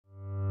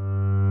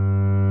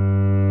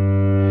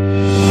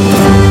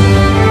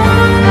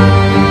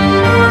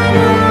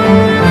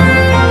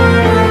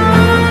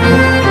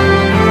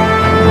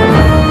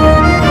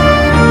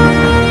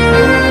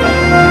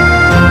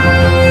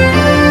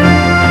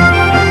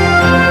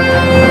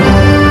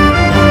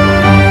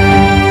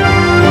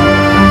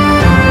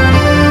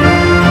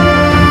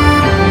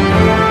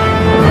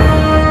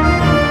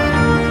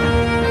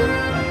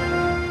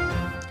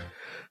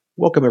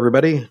Welcome,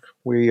 everybody.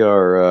 We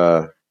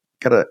are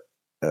got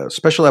a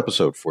special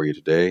episode for you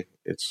today.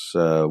 It's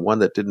one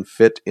that didn't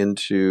fit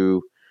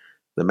into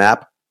the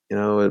map. You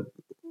know,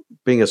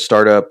 being a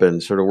startup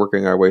and sort of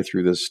working our way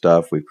through this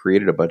stuff, we've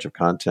created a bunch of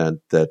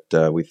content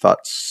that we thought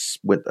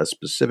went a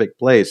specific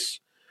place,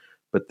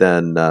 but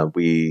then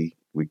we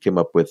came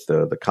up with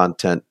the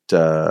content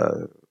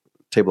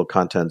table of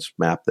contents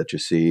map that you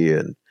see,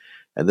 and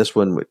this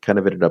one kind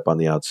of ended up on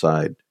the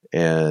outside.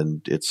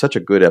 And it's such a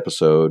good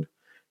episode.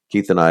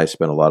 Keith and I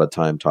spent a lot of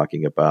time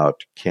talking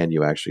about, can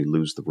you actually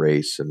lose the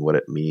race and what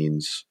it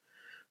means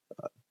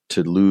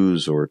to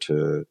lose or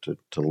to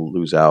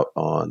lose out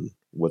on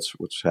what's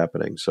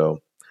happening.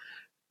 So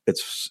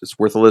it's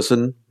worth a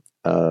listen.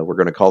 We're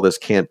going to call this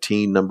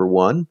Canteen number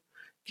 1.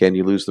 Can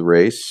you lose the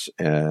race?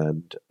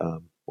 And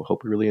we'll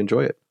hope you really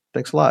enjoy it.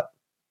 Thanks a lot.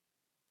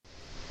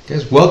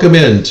 Guys, welcome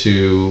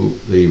into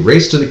the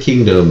Race to the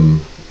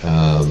Kingdom.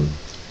 I'm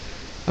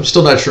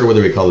still not sure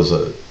whether we call this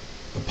a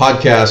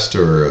podcast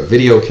or a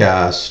video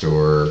cast,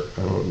 or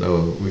I don't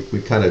know.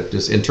 We kind of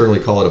just internally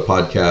call it a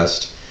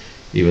podcast,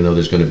 even though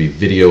there's going to be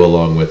video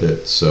along with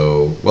it.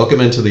 So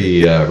welcome into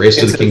the Race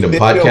to the Kingdom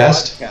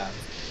podcast.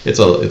 It's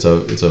a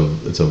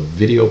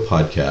video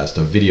podcast,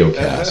 a video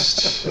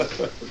cast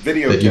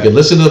that you can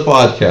listen to the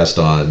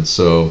podcast on.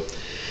 So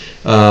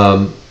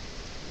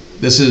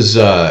this is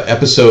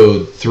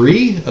episode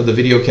 3 of the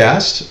video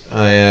cast,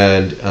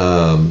 and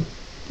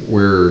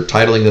we're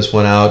titling this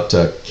one out,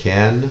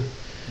 Can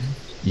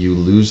You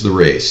Lose the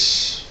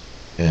Race?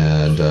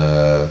 And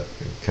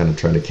kind of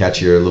trying to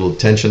catch your little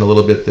attention a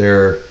little bit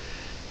there.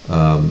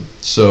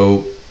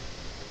 So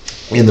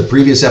in the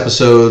previous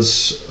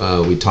episodes,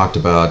 we talked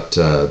about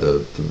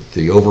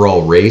the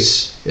overall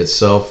race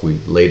itself. We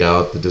laid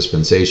out the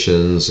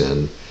dispensations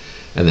and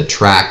the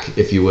track,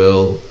 if you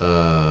will,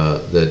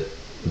 that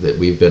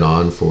we've been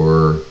on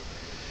for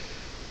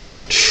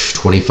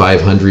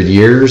 2,500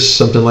 years,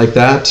 something like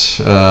that.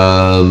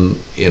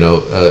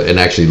 And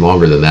actually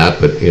longer than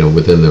that, but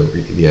within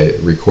the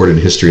recorded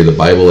history of the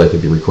Bible, I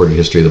think the recorded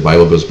history of the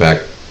Bible goes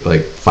back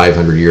like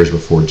 500 years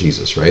before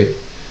Jesus, right?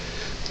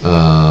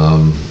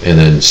 And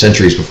then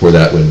centuries before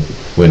that,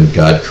 when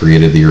God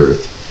created the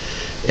earth.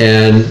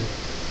 And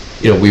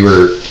we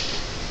were,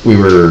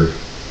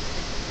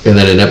 and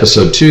then in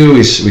episode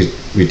 2,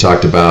 we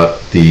talked about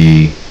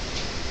the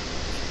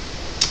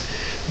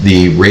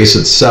race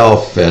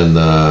itself and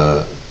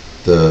the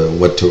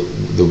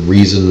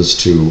reasons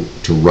to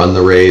run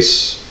the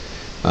race,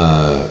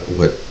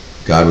 what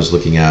God was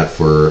looking at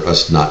for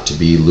us not to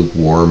be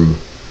lukewarm,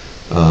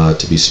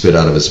 to be spit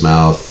out of his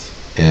mouth.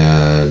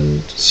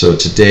 And so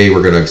today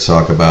we're going to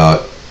talk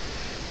about,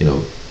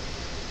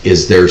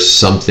 is there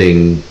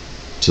something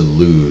to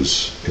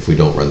lose if we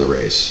don't run the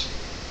race?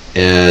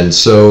 And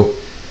so,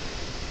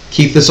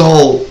 Keith, this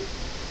all,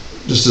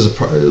 just as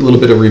a little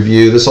bit of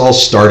review, this all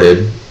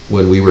started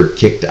when we were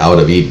kicked out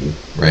of Eden,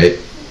 right?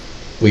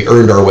 We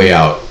earned our way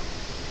out.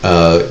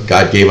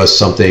 God gave us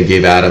something,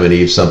 gave Adam and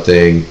Eve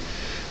something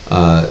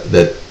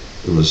that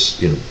was,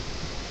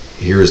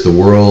 here is the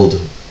world,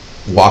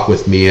 walk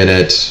with me in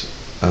it,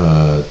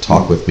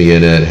 talk with me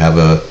in it, have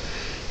a,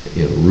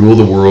 rule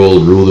the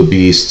world, rule the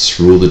beasts,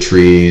 rule the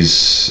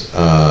trees,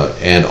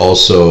 and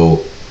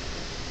also,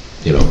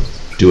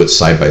 do it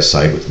side by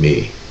side with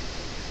me,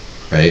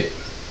 right?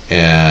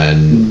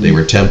 And they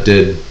were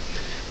tempted,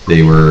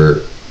 they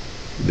were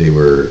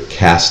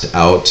cast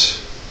out,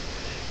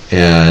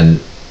 and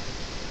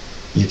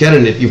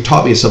you've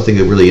taught me something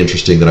that really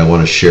interesting that I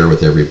want to share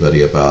with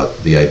everybody about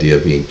the idea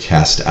of being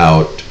cast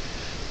out,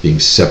 being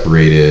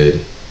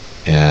separated,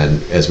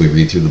 and as we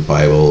read through the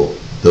Bible,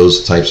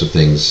 those types of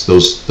things,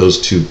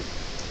 those two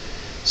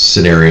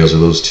scenarios or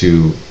those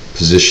two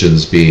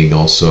positions being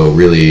also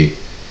really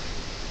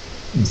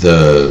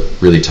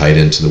tied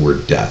into the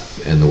word death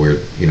and the word,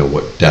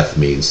 what death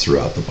means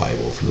throughout the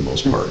Bible for the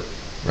most part,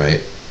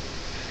 right?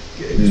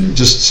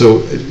 Just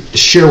so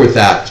share with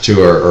that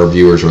to our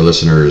viewers or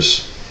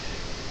listeners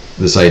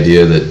this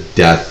idea that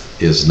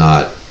death is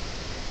not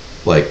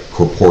like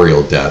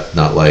corporeal death,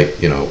 not like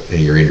hey,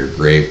 you're in your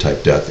grave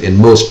type death. In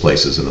most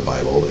places in the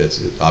Bible,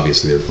 it's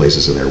obviously there are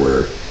places in there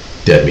where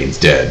dead means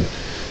dead,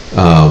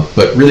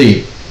 but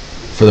really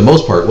for the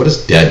most part, what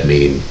does death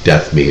mean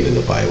in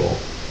the Bible?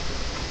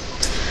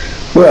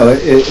 Well,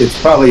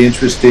 it's probably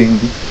interesting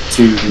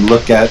to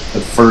look at the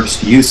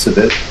first use of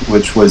it,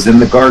 which was in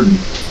the garden.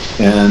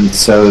 And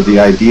so the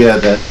idea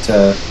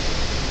that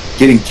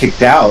getting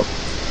kicked out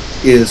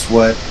is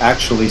what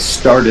actually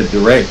started the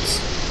race.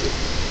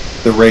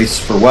 The race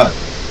for what?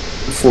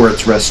 For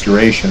its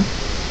restoration.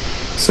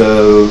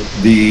 So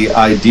the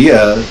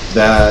idea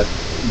that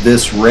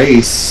this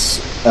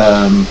race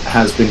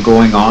has been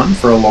going on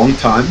for a long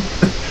time.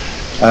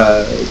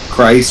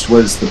 Christ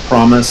was the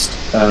promised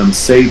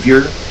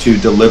Savior to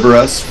deliver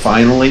us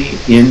finally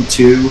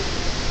into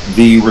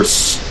the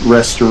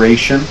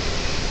restoration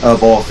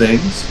of all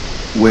things,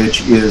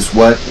 which is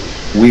what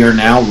we are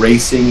now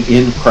racing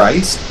in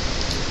Christ,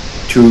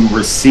 to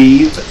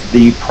receive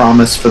the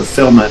promised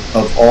fulfillment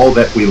of all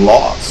that we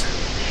lost.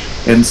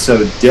 And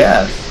so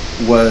death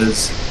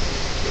was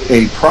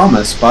a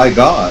promise by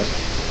God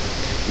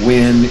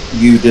when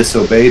you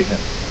disobeyed him.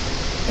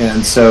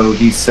 And so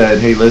he said,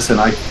 hey, listen,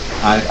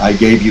 I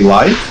gave you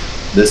life.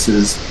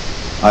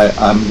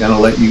 I'm going to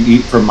let you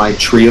eat from my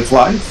tree of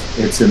life.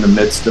 It's in the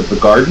midst of the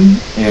garden,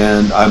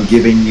 and I'm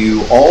giving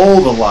you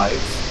all the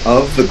life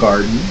of the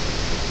garden,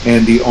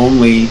 and the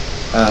only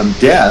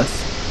death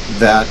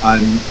that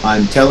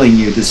I'm telling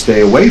you to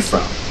stay away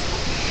from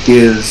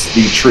is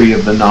the tree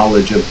of the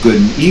knowledge of good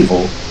and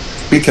evil,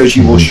 because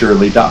you will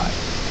surely die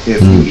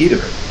if you eat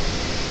of it.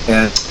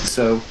 And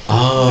so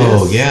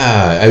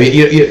yeah, I mean,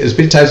 as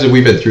many times as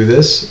we've been through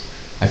this,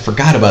 I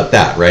forgot about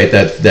that, right?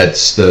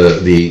 That's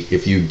the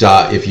if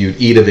you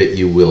eat of it,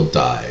 you will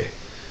die.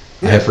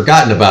 Yeah. I had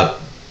forgotten about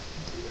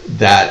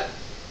that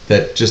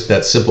just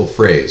that simple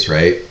phrase,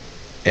 right?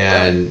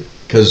 And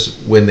because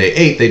when they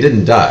ate, they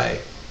didn't die.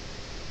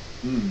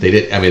 They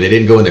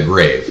didn't go in the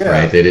grave,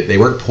 right? They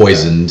weren't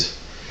poisoned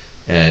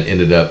and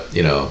ended up,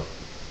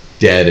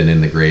 dead and in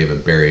the grave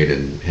and buried,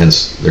 and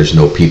hence there's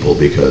no people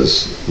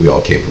because we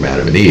all came from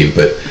Adam and Eve.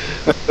 But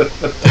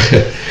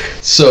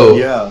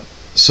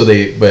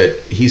but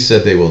he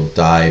said they will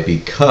die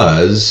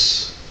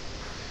because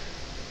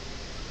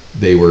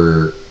they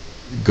were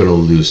going to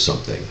lose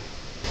something.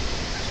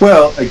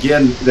 Well,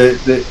 again,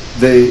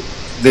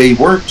 they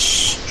weren't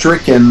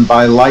stricken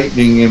by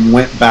lightning and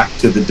went back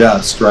to the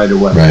dust right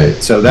away.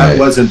 Right. So that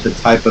wasn't the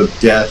type of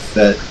death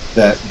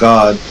that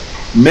God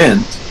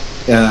meant.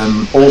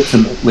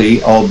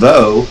 Ultimately,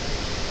 although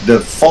the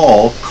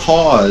fall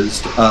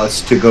caused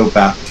us to go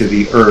back to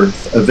the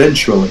earth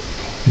eventually.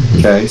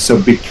 Okay,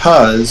 so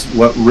because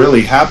what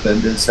really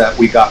happened is that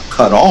we got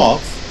cut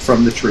off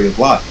from the tree of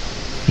life.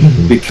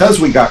 Because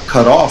we got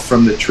cut off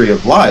from the tree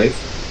of life,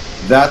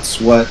 that's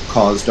what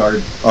caused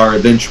our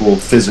eventual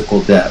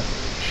physical death.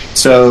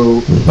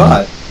 So,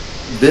 but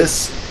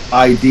this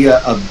idea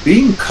of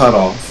being cut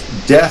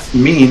off, death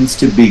means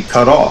to be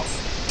cut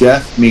off.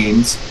 Death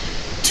means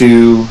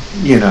to,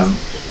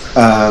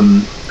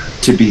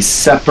 to be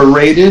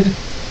separated.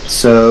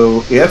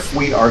 So if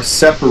we are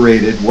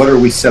separated, what are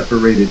we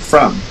separated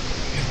from?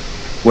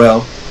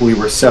 Well, we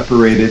were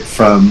separated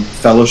from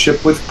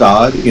fellowship with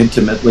God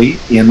intimately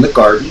in the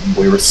garden.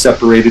 We were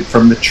separated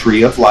from the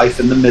tree of life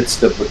in the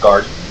midst of the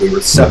garden. We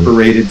were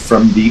separated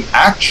from the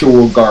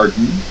actual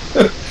garden.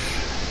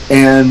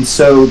 And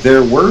so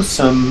there were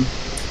some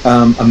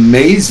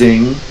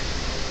amazing,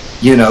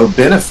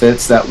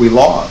 benefits that we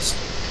lost.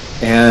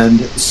 And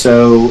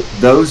so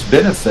those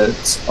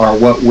benefits are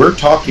what we're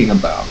talking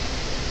about,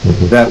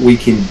 that we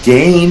can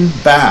gain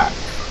back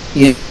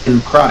in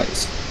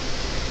Christ.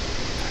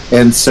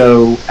 And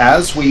so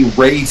as we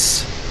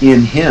race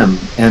in him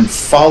and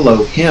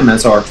follow him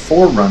as our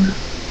forerunner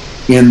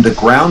in the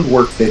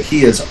groundwork that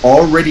he has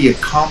already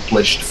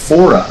accomplished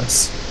for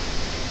us,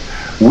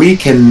 we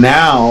can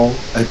now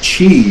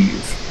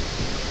achieve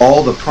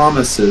all the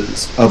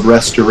promises of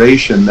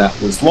restoration that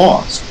was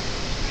lost.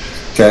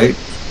 Okay?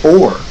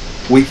 Or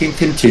we can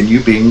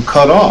continue being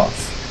cut off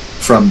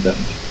from them.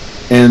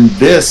 And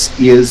this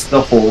is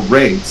the whole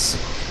race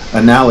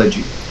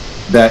analogy,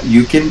 that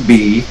you can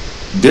be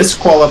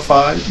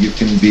disqualified, you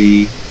can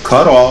be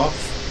cut off.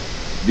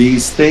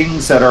 These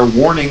things that are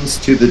warnings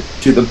to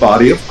the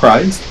body of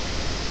Christ,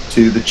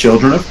 to the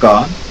children of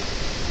God,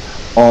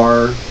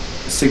 are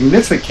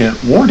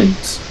significant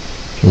warnings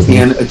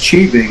in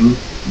achieving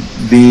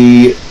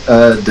the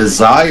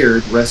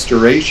desired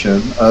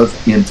restoration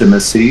of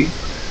intimacy,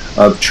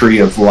 of tree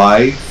of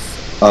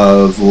life,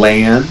 of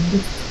land,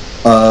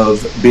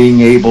 of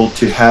being able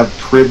to have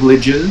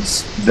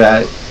privileges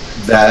that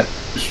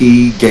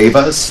he gave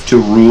us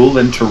to rule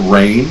and to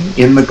reign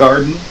in the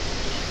garden.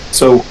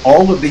 So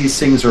all of these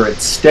things are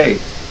at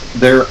stake.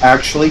 They're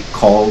actually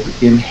called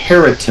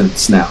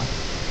inheritance now.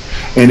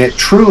 And it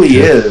truly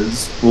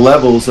is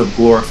levels of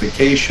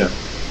glorification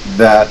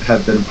that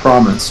have been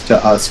promised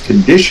to us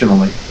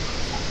conditionally.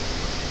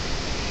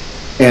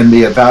 And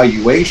the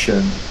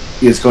evaluation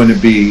is going to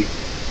be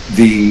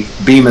the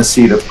Bema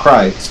seat of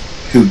Christ,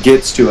 who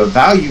gets to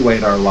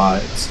evaluate our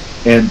lives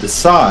and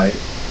decide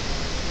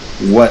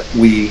what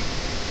we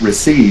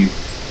receive,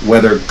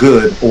 whether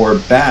good or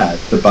bad,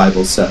 the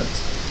Bible says.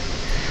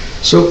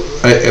 So,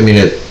 I mean,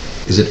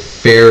 is it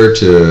fair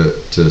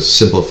to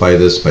simplify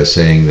this by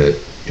saying that,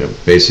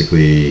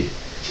 basically,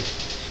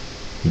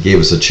 he gave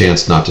us a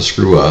chance not to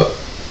screw up.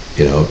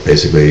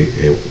 Basically,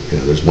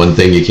 there's one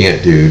thing you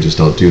can't do, just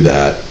don't do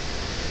that.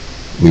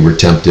 We were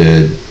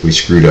tempted, we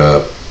screwed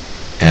up,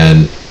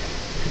 and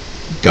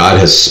God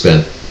has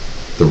spent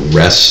the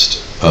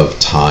rest of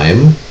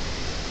time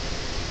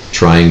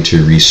trying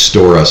to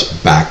restore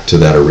us back to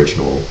that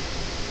original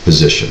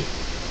position.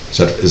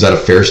 Is that a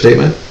fair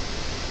statement?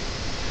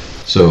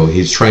 So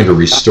he's trying to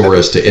restore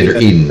us to inner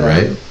Eden,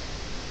 right?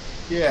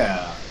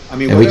 Yeah. I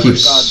mean, and whatever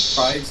God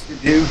tries to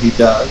do, he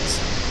does.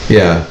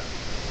 Yeah.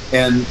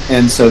 And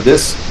so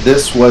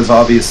this was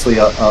obviously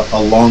a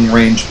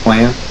long-range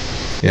plan.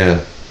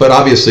 Yeah. But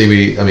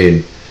obviously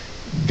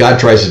God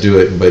tries to do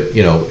it, but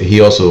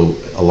he also,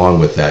 along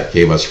with that,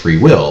 gave us free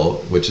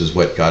will, which is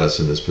what got us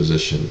in this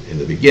position in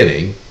the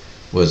beginning,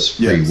 was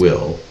free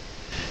will.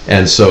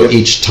 And so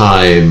each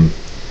time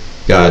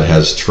God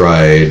has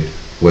tried,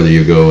 whether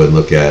you go and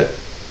look at,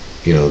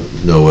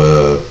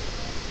 Noah,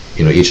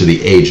 each of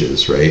the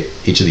ages, right?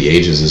 Each of the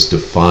ages is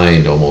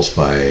defined almost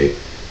by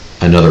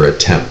another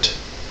attempt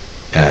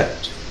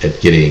at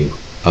getting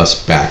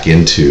us back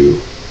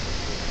into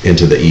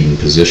the Eden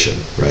position,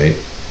 right?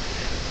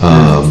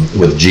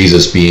 With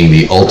Jesus being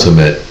the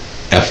ultimate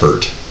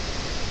effort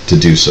to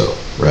do so,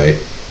 right?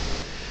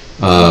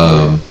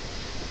 Because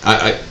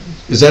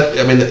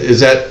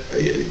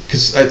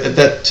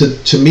that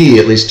to me,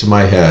 at least to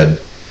my head,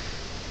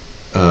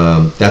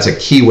 that's a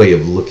key way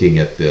of looking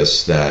at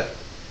this. That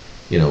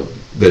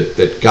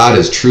that God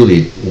is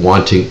truly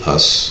wanting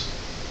us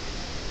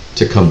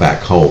to come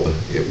back home,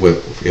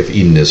 if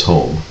Eden is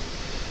home,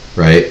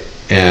 right?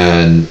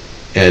 And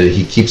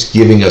He keeps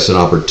giving us an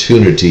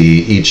opportunity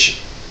each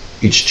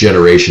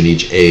generation,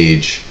 each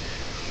age.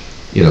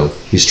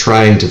 He's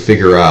trying to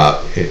figure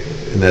out,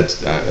 and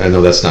I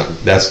know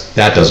that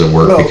doesn't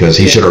work, because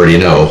He should already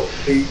know.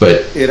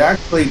 But it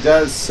actually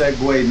does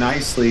segue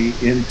nicely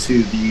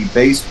into the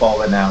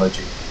baseball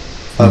analogy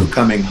of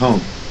coming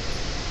home.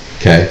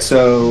 Okay.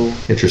 So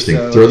interesting.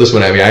 Throw this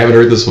one at me. I haven't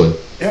heard this one.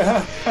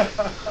 Yeah.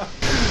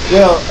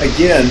 Well,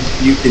 again,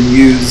 you can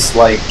use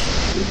like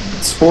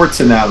sports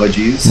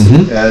analogies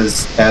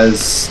as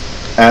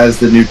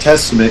the New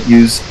Testament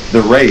used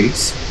the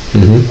race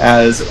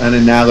as an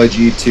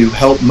analogy to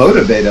help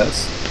motivate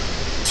us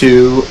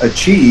to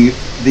achieve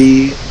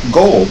the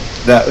goal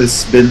that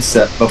has been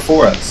set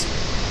before us.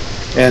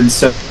 And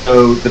so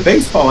the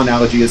baseball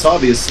analogy is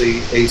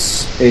obviously a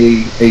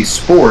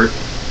sport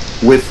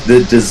with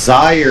the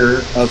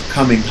desire of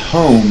coming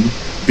home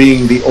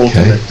being the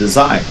ultimate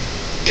desire.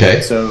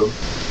 Okay. So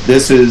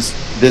this is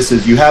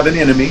you have an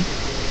enemy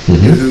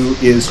who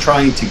is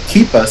trying to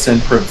keep us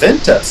and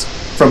prevent us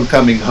from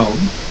coming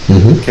home.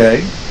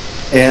 Okay.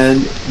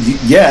 And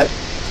yet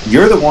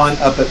you're the one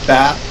up at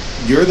bat.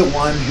 You're the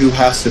one who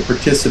has to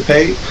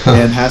participate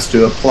and has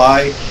to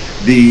apply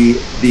the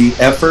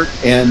effort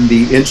and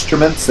the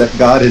instruments that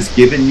God has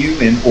given you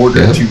in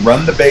order to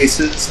run the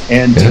bases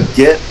and to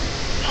get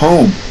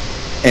home.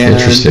 And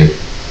interesting.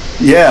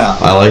 Yeah.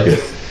 I like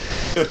it.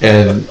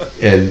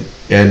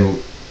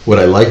 And what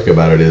I like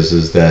about it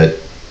is that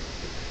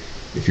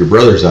if your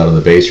brother's out on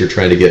the base, you're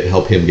trying to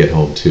help him get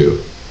home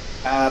too.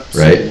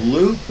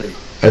 Absolutely. Right?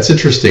 That's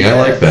interesting. Yes. I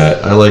like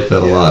that. I like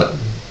that a lot.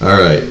 All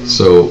right.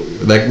 So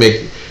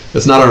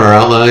that's not on our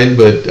outline,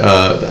 but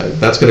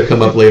that's going to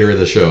come up later in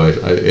the show.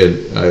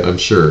 I'm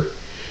sure.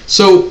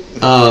 So,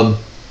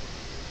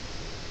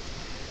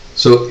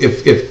 so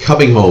if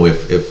coming home,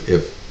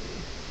 if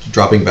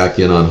dropping back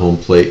in on home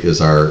plate is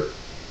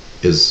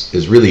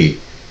really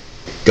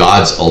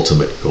God's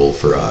ultimate goal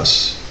for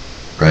us,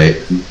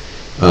 right?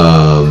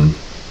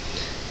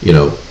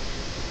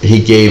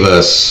 He gave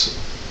us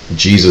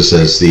Jesus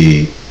as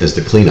the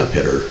cleanup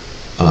hitter.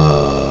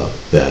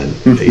 Then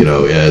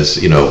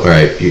all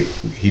right,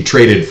 he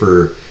traded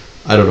for,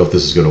 I don't know if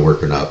this is going to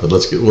work or not, but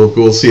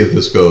we'll see if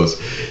this goes.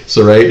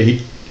 So right,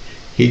 he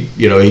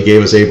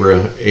gave us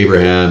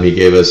Abraham, he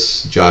gave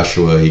us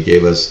Joshua, he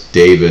gave us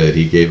David,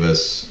 he gave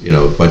us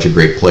a bunch of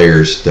great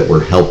players that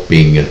were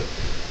helping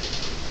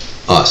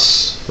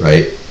us,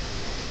 right?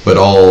 But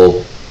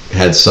all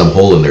had some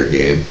hole in their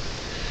game,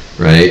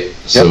 right? Yep.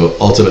 So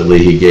ultimately,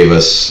 he gave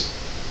us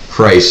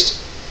Christ,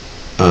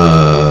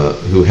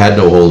 who had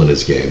no hole in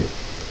his game.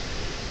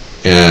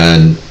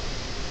 And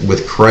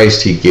with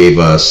Christ, he gave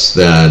us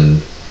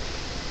then,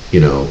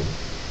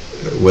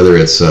 whether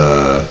it's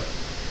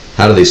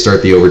how do they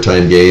start the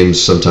overtime games?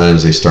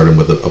 Sometimes they start them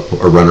with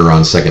a runner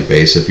on second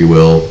base, if you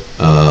will.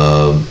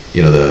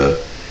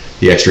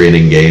 The extra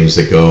inning games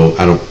that go.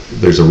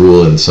 There's a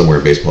rule in somewhere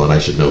in baseball, and I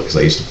should know because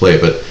I used to play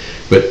it.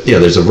 But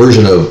there's a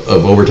version of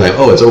overtime.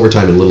 Oh, it's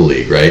overtime in Little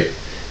League, right?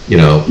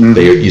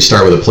 You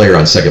start with a player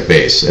on second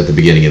base at the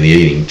beginning of the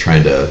inning,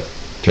 trying to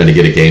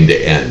get a game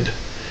to end.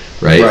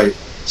 Right.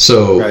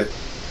 So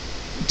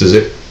does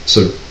it?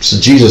 So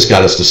Jesus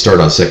got us to start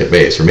on second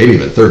base, or maybe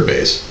even third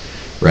base,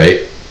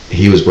 right?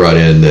 He was brought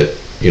in that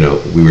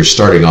we were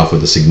starting off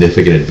with a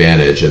significant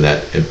advantage, and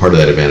part of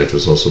that advantage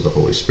was also the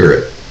Holy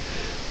Spirit.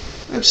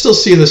 I'm still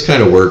seeing this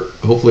kind of work.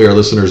 Hopefully, our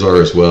listeners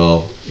are as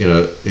well.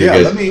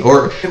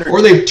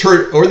 Or they've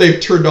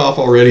turned off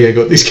already and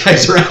go, these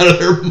guys are out of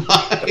their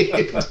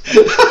mind.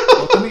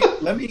 Well,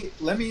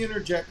 let me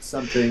interject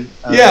something.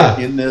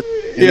 In this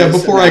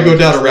before I go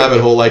down a rabbit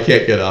hole I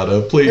can't get out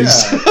of,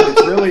 please.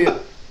 It's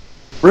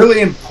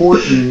really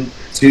important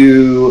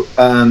to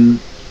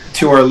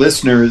our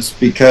listeners,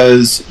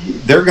 because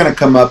they're going to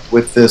come up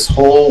with this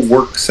whole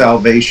work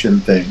salvation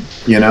thing.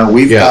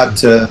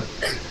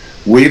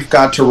 We've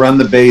got to run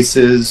the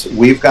bases.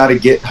 We've got to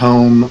get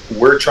home.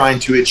 We're trying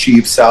to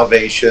achieve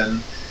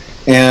salvation,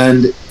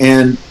 and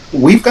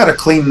we've got to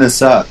clean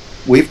this up.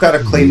 We've got to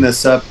clean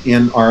this up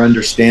in our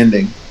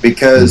understanding,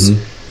 because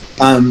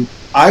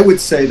I would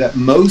say that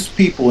most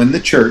people in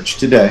the church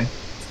today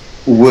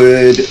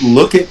would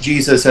look at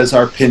Jesus as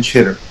our pinch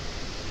hitter.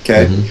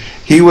 Okay,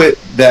 he would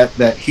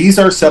that he's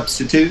our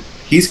substitute.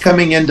 He's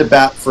coming in to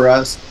bat for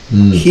us.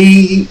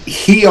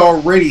 He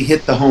already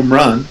hit the home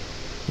run,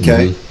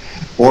 okay,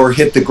 or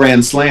hit the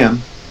grand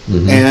slam,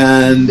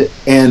 and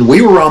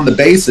we were on the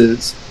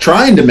bases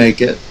trying to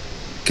make it,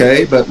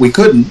 okay, but we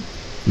couldn't.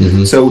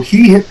 So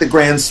he hit the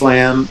grand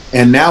slam,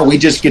 and now we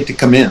just get to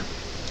come in.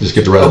 Just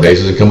get to run the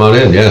bases and come on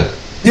in, yeah.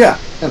 Yeah.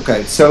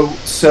 Okay. So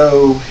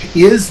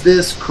is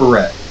this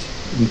correct?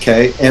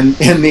 Okay, and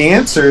the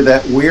answer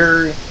that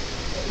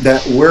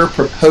we're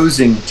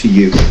proposing to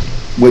you,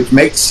 which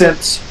makes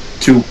sense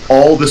to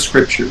all the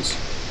scriptures,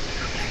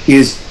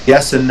 is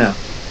yes and no.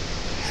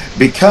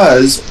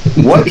 Because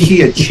what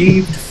he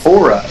achieved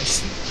for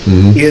us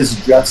is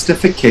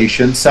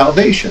justification,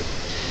 salvation.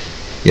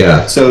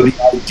 Yeah. So the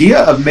idea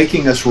of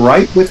making us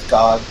right with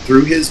God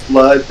through his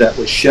blood that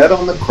was shed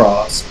on the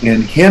cross,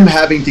 and him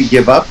having to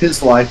give up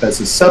his life as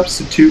a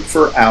substitute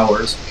for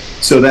ours,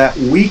 so that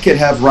we could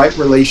have right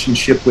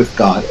relationship with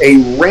God, a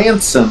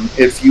ransom,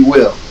 if you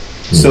will,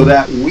 so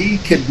that we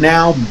could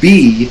now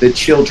be the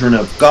children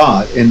of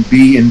God and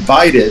be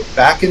invited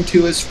back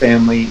into his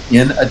family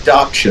in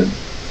adoption.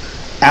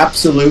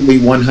 Absolutely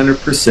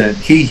 100%.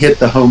 He hit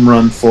the home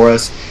run for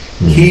us.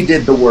 He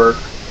did the work.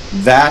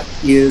 That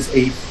is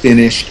a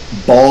finished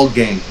ball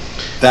game.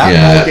 That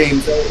ball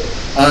game,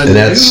 a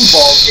new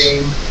ball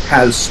game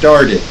has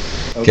started.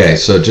 Okay,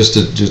 so just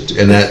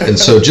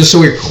so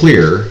we're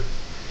clear.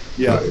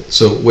 Yeah.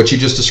 So what you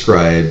just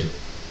described,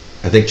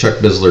 I think Chuck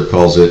Bisler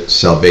calls it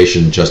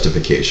salvation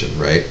justification,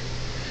 right?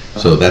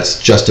 So that's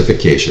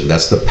justification.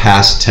 That's the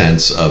past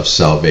tense of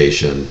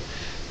salvation.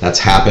 That's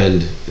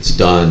happened. It's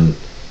done.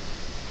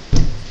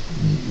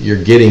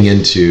 You're getting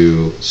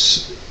into,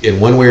 in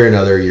one way or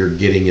another, you're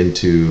getting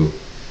into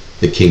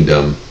the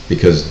kingdom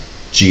because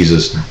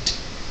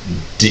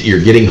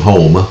you're getting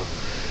home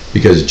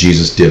because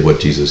Jesus did what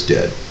Jesus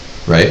did,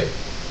 right?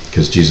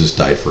 Because Jesus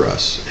died for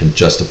us and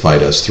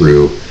justified us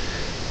to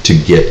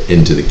get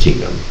into the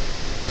kingdom,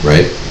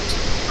 right?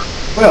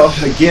 Well,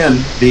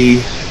 again,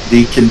 the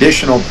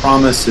conditional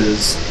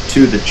promises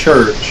to the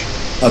church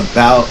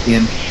about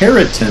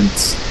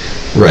inheritance,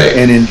 right,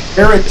 and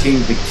inheriting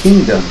the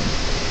kingdom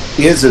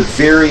is a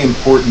very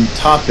important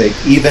topic,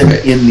 even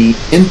in the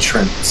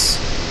entrance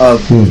of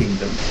the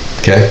kingdom.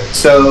 Okay.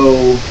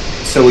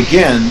 So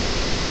again,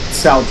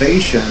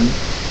 salvation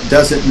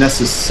doesn't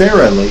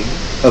necessarily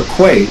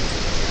equate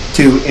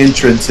to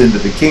entrance into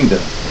the kingdom.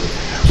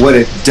 What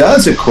it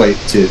does equate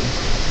to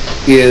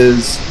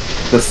is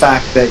the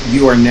fact that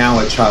you are now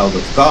a child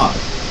of God.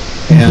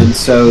 And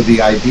so the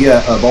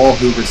idea of all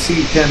who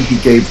received him, he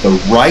gave the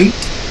right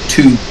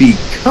to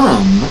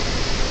become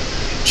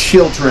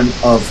children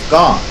of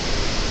God.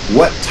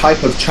 What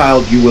type of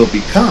child you will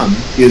become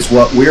is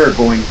what we're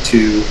going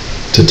to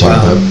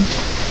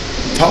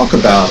talk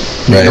about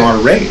in our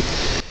raid.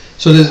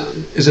 So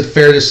is it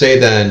fair to say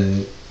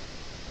then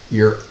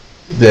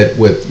that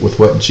with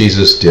what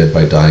Jesus did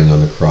by dying on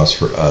the cross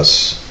for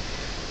us,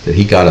 that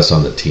he got us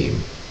on the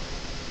team?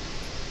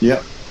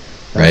 Yep.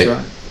 That's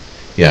right.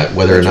 Yeah,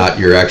 whether or not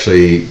you're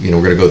actually, we're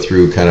going to go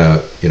through kind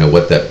of,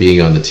 what that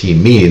being on the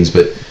team means,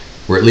 but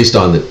we're at least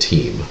on the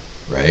team,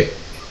 right?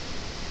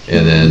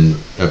 And then,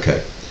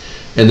 okay.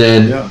 And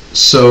then,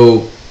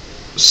 so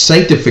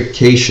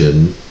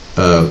sanctification,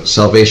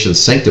 salvation,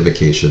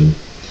 sanctification,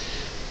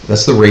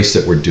 that's the race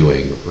that we're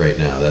doing right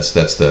now. That's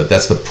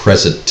the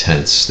present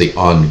tense, the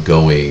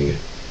ongoing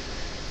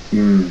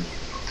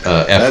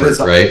effort,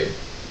 right?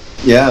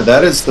 Yeah,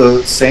 that is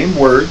the same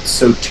word,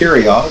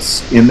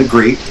 soterios, in the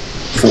Greek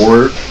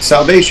for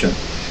salvation.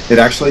 It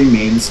actually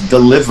means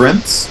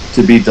deliverance,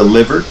 to be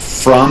delivered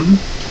from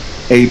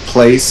a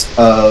place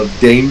of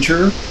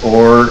danger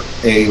or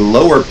a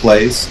lower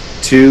place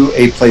to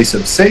a place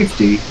of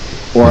safety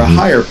or a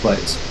higher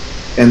place.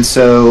 And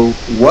so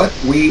what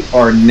we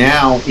are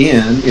now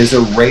in is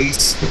a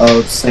race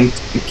of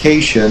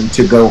sanctification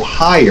to go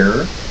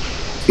higher.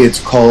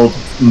 It's called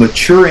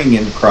maturing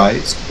in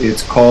Christ.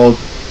 It's called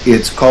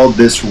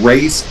this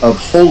race of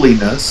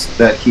holiness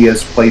that he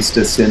has placed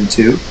us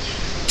into,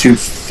 to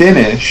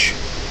finish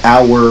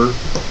our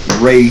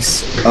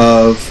race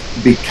of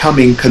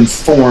becoming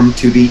conformed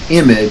to the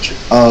image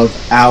of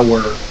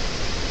our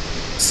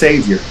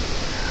Savior,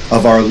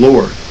 of our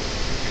Lord.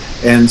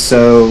 And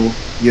so,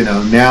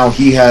 now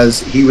he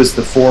was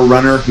the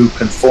forerunner who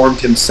conformed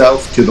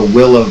himself to the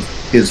will of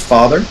his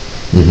Father.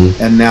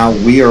 And now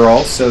we are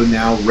also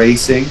now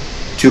racing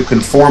to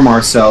conform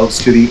ourselves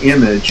to the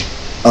image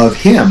of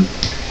him,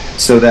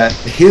 so that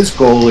his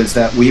goal is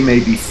that we may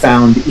be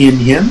found in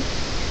him,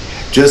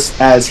 just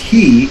as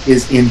he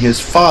is in his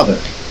Father.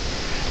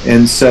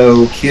 And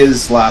so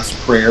his last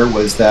prayer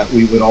was that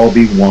we would all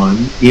be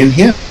one in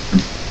him.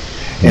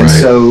 And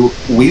so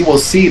we will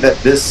see that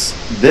this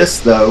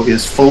though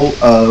is full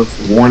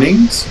of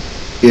warnings,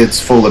 it's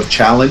full of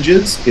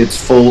challenges, it's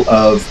full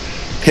of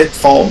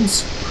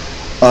pitfalls,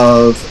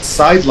 of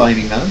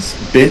sidelining us,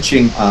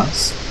 benching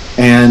us,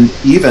 and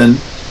even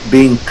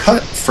being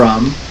cut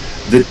from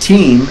the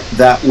team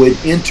that would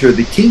enter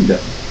the kingdom.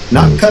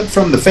 not cut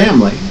from the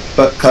family,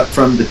 but cut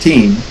from the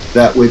team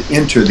that would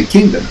enter the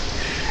kingdom.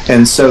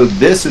 And so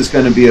this is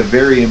going to be a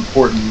very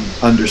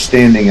important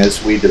understanding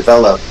as we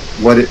develop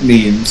what it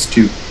means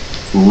to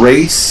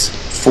race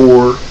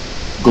for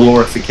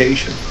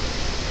glorification.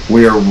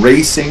 We are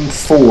racing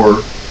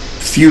for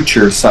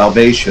future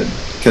salvation,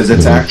 because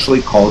it's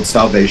actually called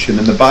salvation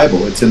in the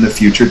Bible. It's in the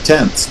future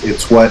tense.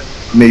 It's what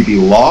may be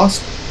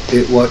lost.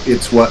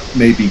 It's what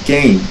may be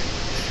gained.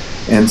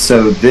 And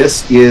so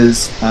this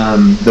is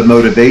the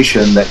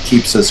motivation that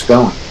keeps us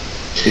going.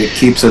 It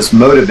keeps us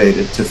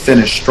motivated to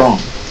finish strong.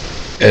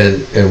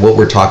 And what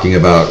we're talking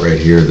about right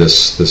here,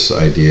 this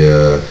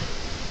idea,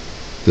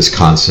 this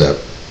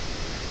concept,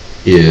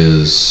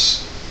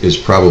 is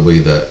probably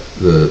the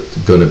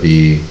going to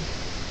be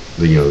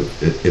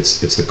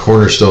it's the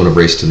cornerstone of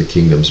Race to the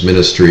Kingdom's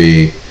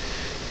ministry.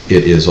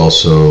 It is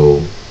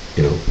also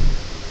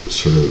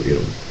sort of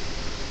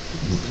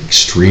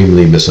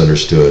extremely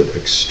misunderstood,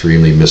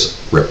 extremely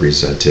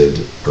misrepresented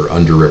or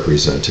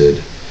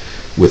underrepresented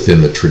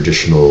within the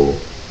traditional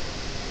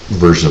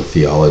version of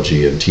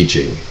theology and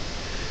teaching.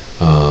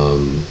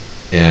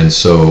 And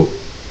so,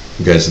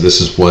 guys, this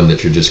is one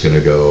that you're just going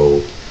to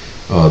go,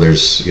 oh,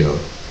 there's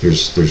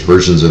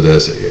versions of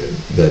this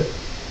that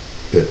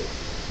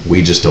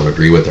we just don't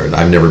agree with.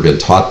 I've never been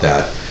taught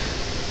that.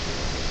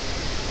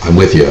 I'm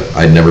with you.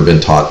 I'd never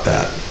been taught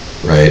that,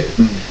 right?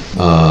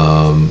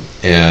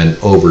 And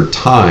over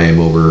time,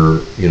 over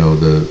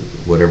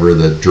whatever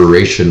the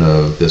duration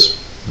of this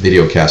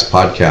videocast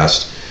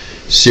podcast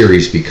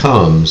series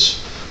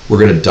becomes, we're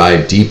going to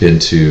dive deep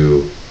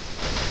into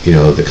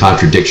the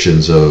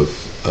contradictions of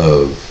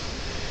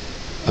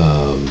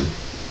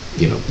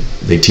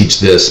they teach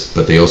this,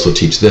 but they also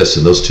teach this,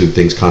 and those two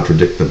things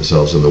contradict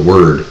themselves in the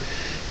Word.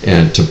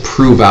 And to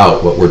prove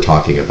out what we're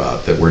talking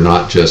about, that we're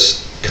not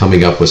just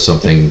coming up with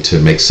something to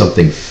make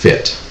something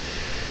fit.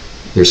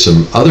 There's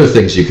some other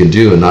things you can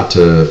do, and not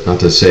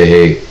to say,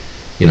 hey,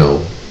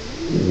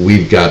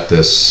 we've got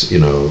this,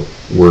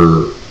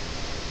 we're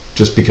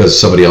just because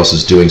somebody else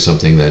is doing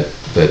something that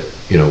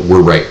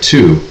we're right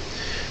too.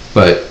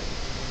 But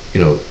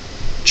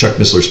Chuck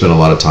Missler spent a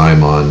lot of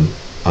time on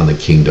the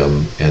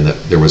kingdom, and that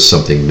there was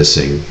something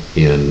missing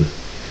in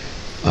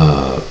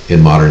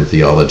modern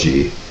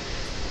theology.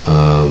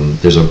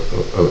 There's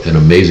an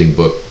amazing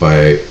book by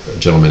a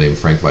gentleman named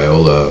Frank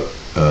Viola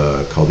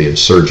called The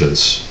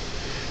Insurgents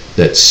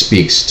that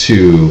speaks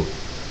to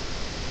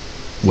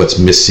what's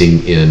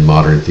missing in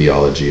modern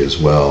theology as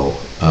well.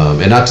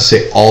 And not to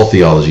say all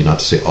theology, not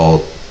to say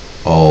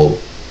all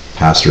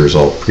pastors,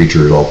 all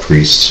preachers, all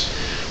priests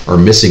are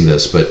missing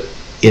this, but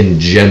in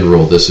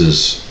general, this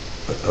is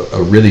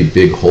a really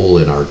big hole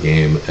in our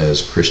game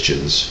as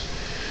Christians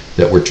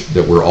that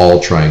we're all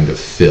trying to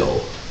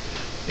fill.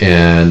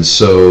 And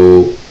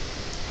so,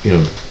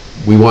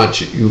 we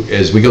want you,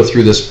 as we go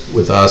through this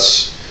with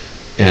us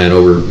and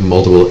over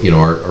multiple,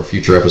 our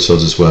future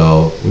episodes as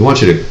well, we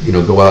want you to,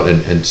 go out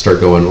and start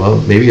going,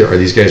 well, maybe are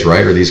these guys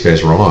right or are these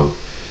guys wrong?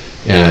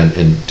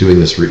 And doing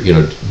this,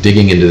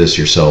 digging into this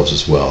yourselves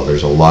as well.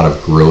 There's a lot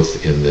of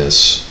growth in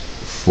this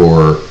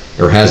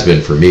has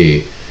been for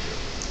me.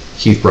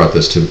 Keith brought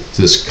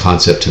this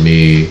concept to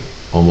me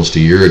almost a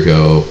year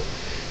ago,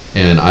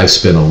 and I've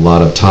spent a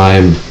lot of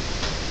time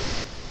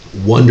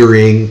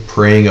wondering,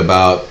 praying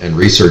about, and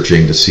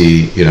researching to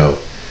see,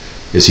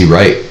 is he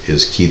right?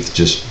 Is Keith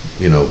just,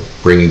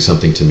 bringing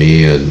something to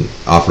me and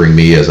offering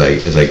me as I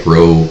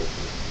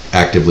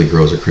actively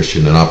grow as a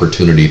Christian, an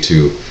opportunity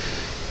to,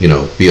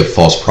 be a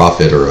false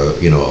prophet or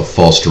a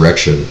false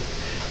direction?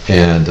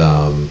 And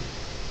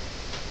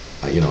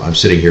I'm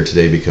sitting here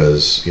today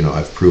because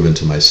I've proven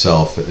to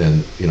myself,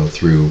 and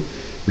through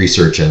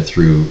research and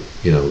through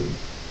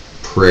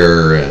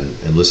prayer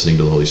and listening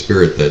to the Holy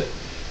Spirit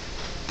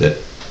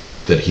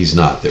that he's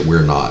not, that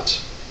we're not.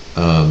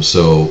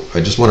 So I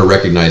just want to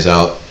recognize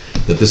out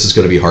that this is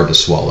going to be hard to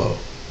swallow,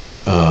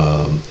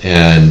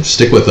 and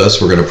stick with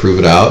us. We're going to prove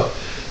it out.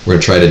 We're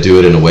going to try to do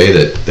it in a way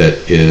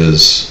that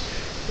is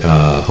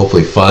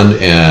hopefully fun.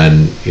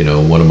 And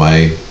one of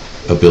my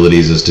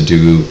abilities is to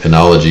do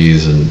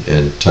analogies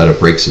and try to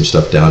break some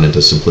stuff down into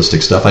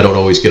simplistic stuff. I don't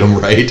always get them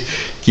right.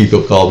 Keith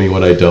will call me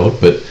when I don't,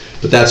 but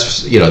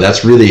that's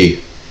that's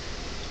really,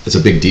 it's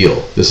a big deal.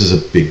 This is a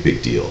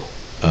big deal,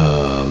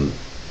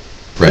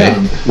 right?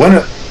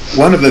 Yeah.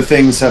 One of the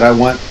things that I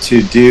want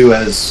to do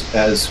as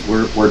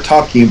we're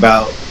talking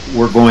about,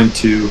 we're going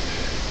to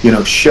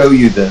show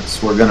you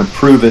this. We're going to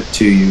prove it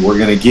to you. We're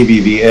going to give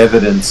you the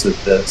evidence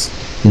of this.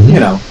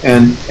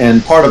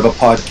 And part of a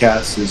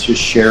podcast is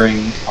just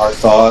sharing our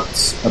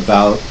thoughts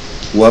about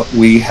what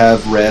we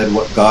have read,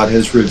 what God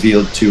has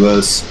revealed to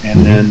us,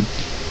 and then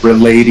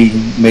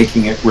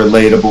making it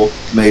relatable,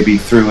 maybe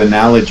through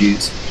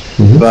analogies.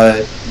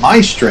 But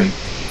my strength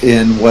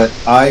in what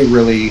I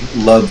really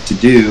love to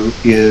do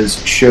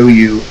is show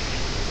you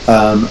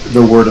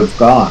the Word of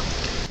God.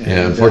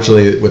 And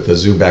unfortunately, with the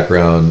Zoom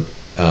background,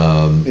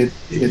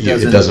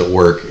 it doesn't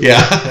work.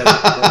 Yeah.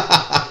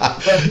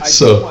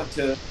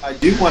 I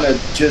do want to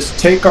just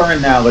take our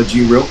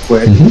analogy real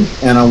quick,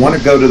 and I want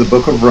to go to the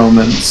book of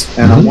Romans,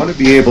 and I want to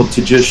be able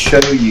to just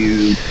show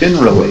you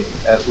generally,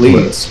 at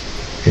least,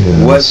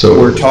 what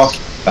we're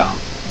talking about.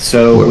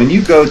 So when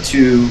you go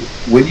to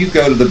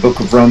the book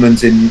of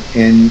Romans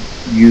and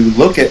you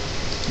look at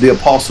the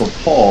Apostle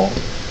Paul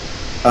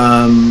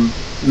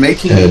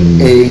making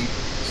a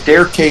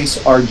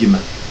staircase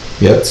argument.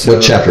 Yep. So,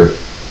 what chapter?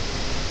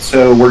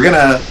 So we're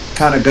gonna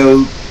kind of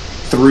go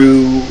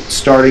through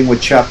starting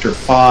with chapter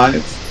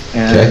 5,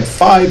 and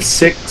 5,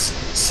 6,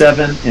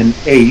 7, and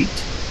 8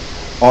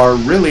 are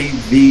really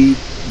the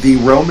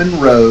Roman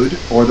road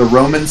or the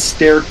Roman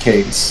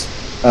staircase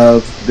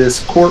of this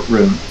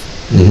courtroom.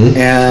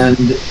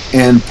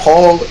 And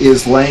Paul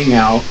is laying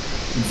out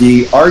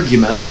the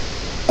argument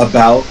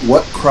about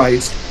what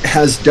Christ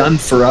has done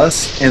for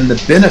us and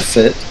the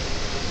benefit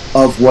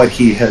of what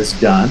he has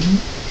done.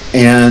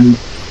 And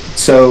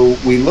so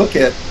we look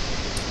at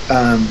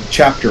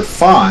chapter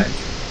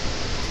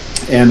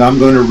 5, and I'm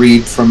going to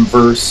read from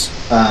verse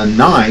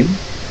 9,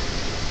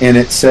 and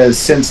it says,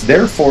 "Since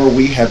therefore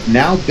we have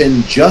now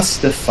been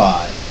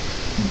justified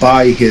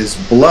by his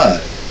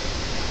blood,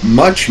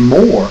 much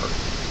more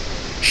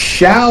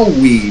shall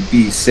we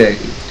be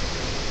saved."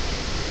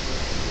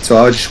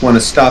 So I just want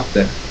to stop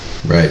there.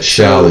 Right,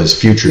 shall is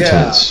future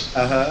tense.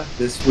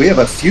 We have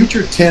a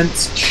future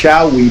tense,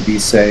 shall we be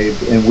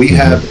saved, and we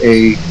have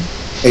a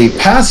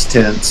past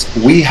tense,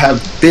 we have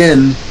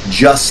been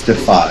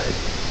justified.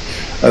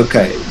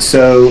 Okay,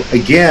 so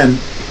again,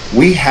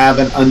 we have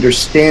an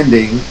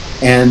understanding,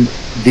 and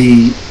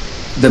the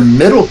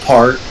middle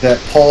part that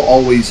Paul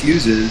always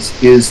uses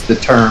is the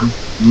term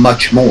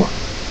much more.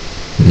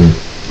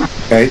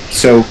 Okay,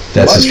 so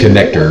that's his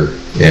connector.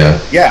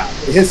 Yeah,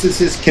 this is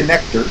his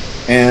connector.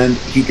 And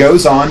he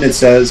goes on and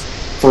says,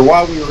 "For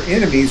while we were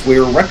enemies, we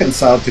were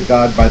reconciled to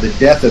God by the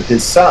death of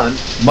his Son.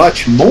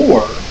 Much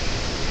more,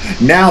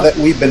 now that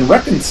we've been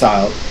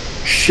reconciled,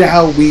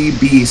 shall we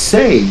be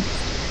saved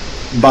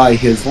by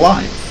his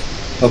life."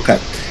 Okay.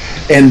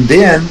 And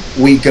then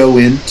we go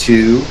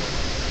into,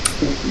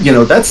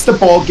 that's the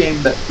ball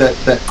game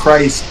that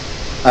Christ,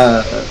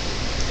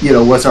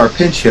 was our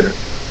pinch hitter.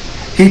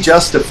 He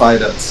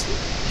justified us.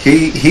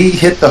 He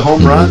hit the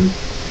home run.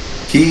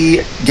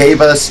 He gave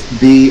us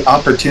the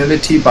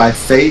opportunity by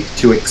faith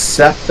to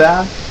accept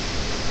that.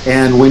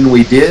 And when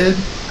we did,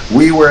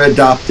 we were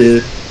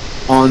adopted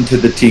onto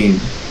the team.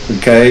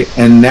 Okay?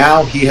 And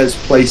now he has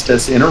placed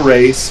us in a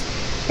race.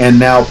 And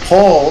now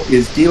Paul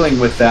is dealing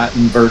with that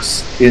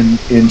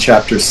in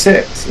chapter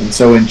 6. And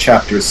so in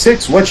chapter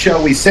 6, what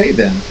shall we say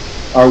then?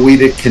 Are we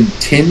to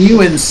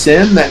continue in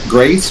sin that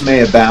grace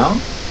may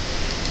abound?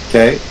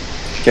 Okay?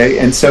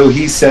 And so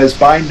he says,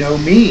 by no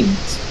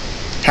means.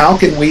 How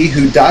can we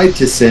who died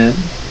to sin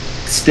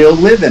still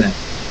live in it?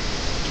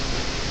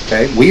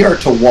 Okay, we are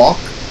to walk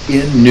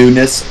in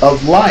newness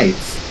of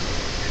life.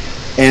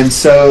 And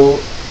so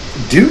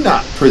do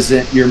not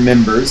present your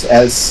members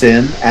as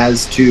sin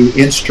as to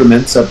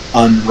instruments of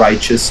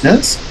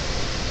unrighteousness.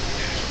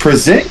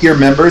 Present your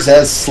members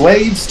as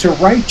slaves to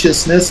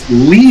righteousness,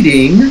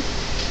 leading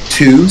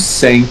to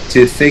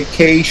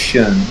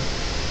sanctification.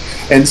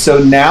 And so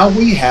now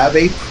we have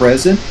a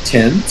present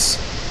tense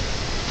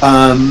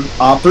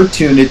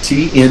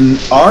opportunity in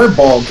our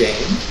ball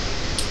game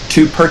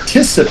to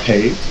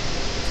participate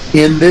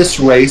in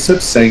this race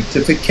of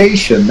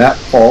sanctification that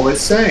Paul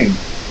is saying.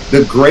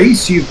 The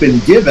grace you've been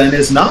given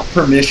is not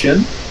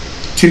permission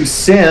to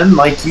sin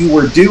like you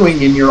were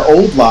doing in your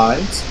old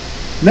lives.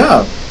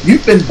 No,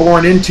 you've been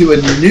born into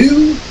a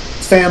new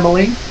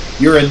family.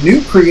 You're a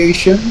new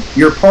creation.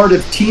 You're part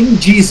of Team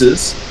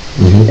Jesus,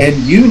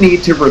 and you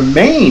need to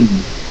remain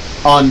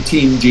on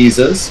Team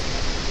Jesus.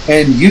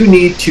 And you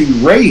need to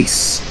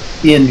race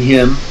in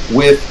him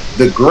with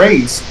the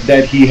grace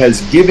that he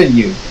has given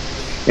you.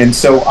 And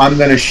so I'm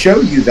going to show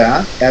you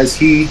that as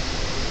he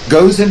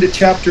goes into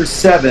chapter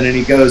 7, and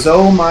he goes,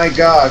 oh my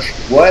gosh,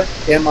 what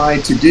am I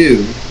to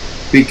do?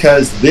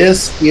 Because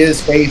this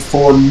is a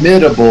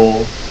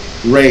formidable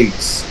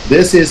race.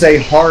 This is a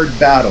hard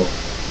battle.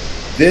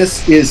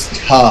 This is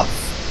tough.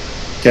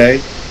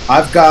 Okay?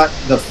 I've got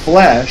the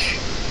flesh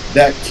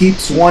that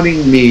keeps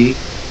wanting me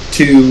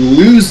to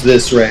lose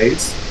this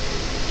race.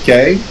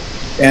 Okay,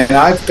 and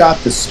I've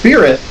got the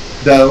Spirit,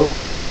 though,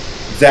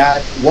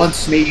 that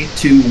wants me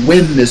to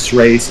win this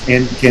race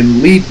and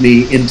can lead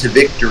me into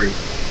victory.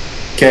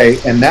 Okay,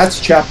 and that's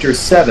chapter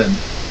 7.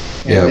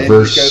 And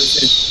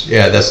that's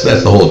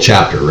the whole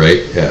chapter,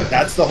 right? Yeah,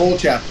 that's the whole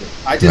chapter.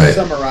 I just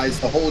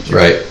summarized the whole chapter.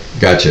 Right,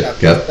 gotcha.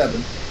 Chapter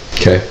 7.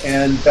 Okay,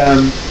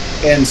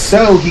 and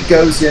so he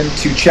goes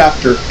into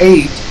chapter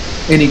 8,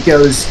 and he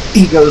goes.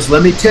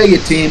 Let me tell you,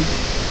 team,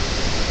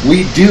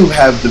 we do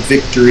have the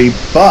victory,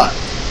 but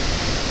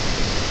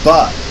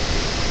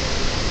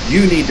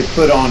you need to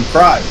put on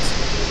Christ,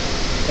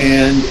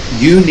 and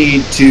you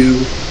need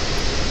to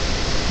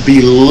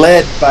be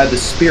led by the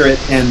Spirit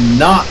and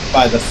not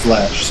by the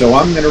flesh. So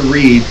I'm going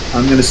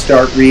to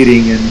start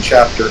reading in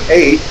chapter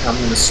 8. I'm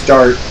going to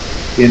start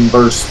in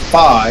verse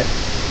 5.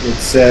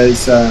 It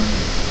says,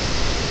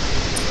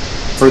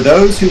 For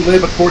those who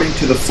live according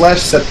to the flesh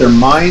set their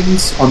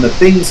minds on the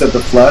things of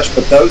the flesh,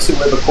 but those who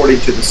live according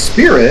to the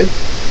Spirit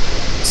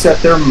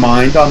set their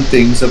mind on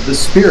things of the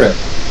Spirit.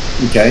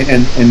 Okay,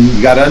 and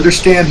you got to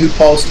understand who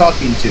Paul's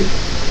talking to.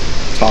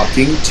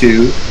 Talking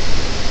to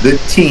the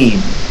team.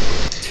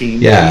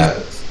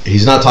 Yeah,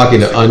 he's not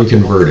talking to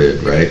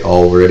unconverted, right?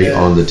 Already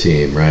on the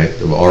team, right?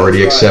 They've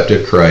already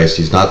accepted Christ.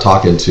 He's not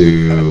talking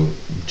to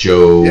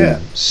Joe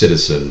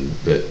citizen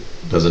that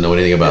doesn't know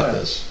anything about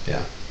this.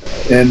 Yeah.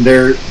 And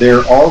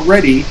they're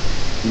already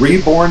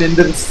reborn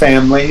into the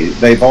family.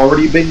 They've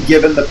already been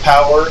given the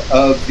power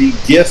of the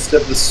gift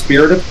of the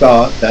Spirit of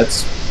God.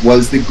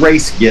 Was the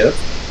grace gift,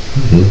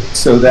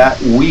 so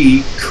that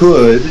we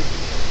could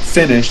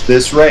finish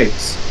this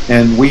race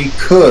and we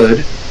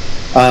could,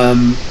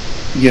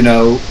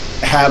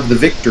 have the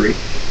victory.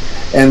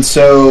 And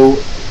so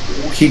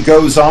he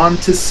goes on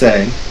to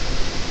say,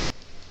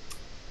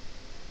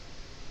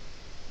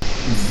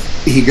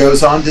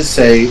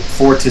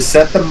 for to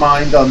set the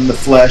mind on the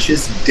flesh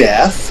is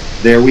death.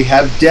 There we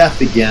have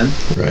death again.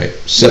 Right.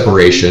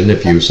 Separation,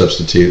 if you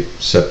substitute,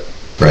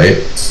 right?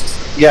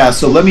 Yeah,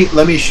 so let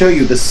me show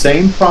you. The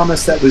same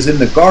promise that was in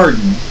the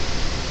garden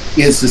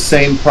is the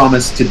same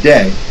promise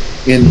today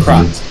in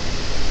Christ.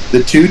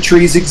 The two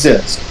trees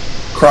exist.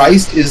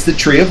 Christ is the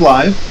tree of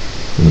life,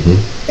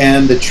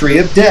 and the tree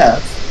of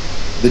death,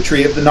 the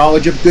tree of the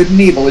knowledge of good and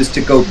evil, is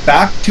to go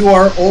back to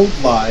our old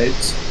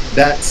lives,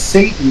 that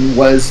Satan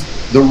was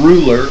the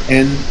ruler,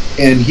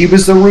 and he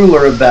was the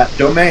ruler of that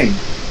domain.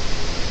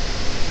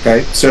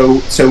 Okay,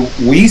 so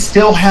we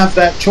still have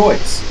that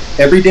choice.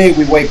 Every day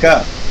we wake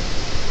up,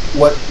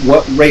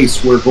 what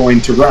race we're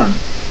going to run.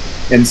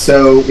 And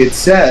so it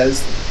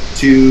says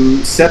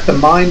to set the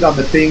mind on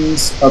the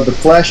things of the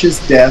flesh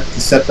is death,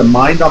 to set the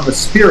mind on the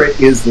Spirit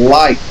is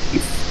life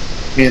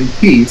and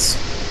peace.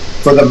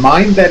 For the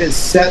mind that is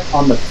set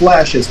on the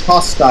flesh is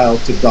hostile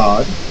to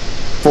God,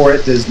 for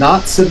it does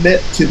not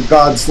submit to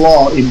God's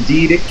law.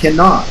 Indeed, it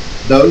cannot.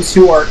 Those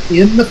who are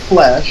in the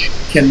flesh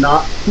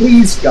cannot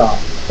please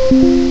God.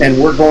 And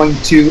we're going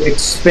to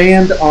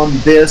expand on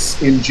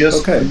this in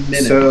just a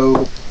minute.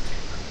 So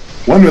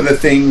one of the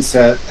things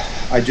that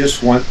I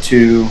just want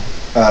to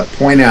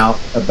point out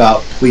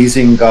about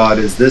pleasing God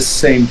is this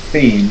same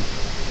theme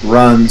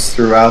runs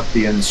throughout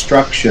the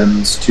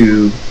instructions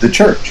to the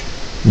church.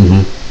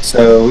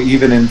 So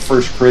even in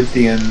 1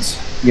 Corinthians,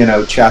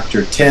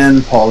 chapter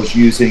 10, Paul's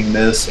using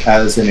this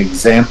as an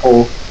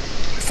example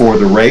for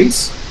the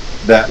race,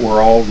 that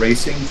we're all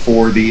racing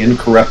for the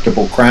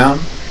incorruptible crown.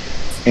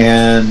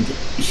 And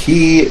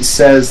he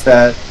says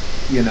that,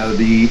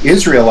 the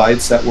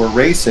Israelites that were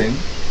racing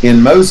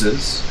in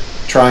Moses,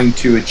 trying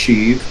to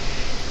achieve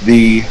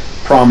the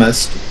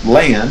promised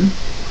land,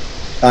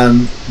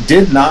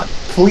 did not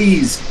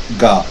please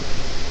God.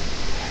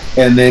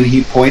 And then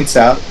he points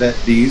out that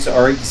these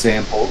are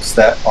examples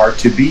that are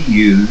to be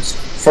used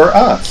for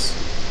us,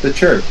 the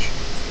church.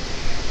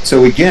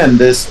 So again,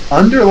 this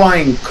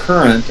underlying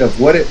current of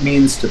what it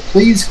means to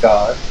please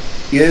God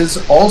is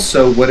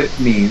also what it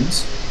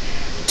means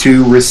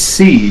to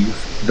receive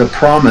the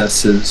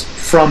promises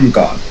from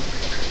God.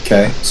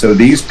 Okay, so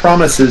these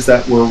promises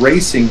that we're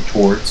racing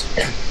towards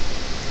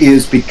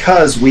is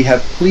because we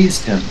have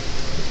pleased him.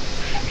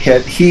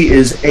 Yet he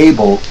is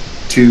able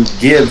to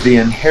give the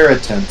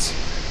inheritance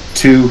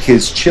to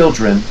his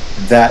children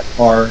that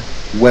are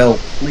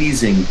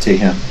well-pleasing to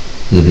him.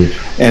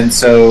 And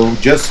so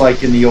just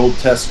like in the Old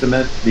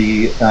Testament,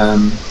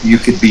 you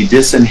could be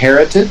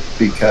disinherited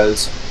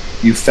because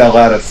you fell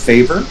out of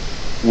favor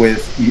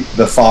with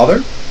the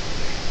Father.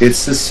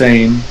 It's the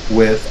same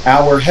with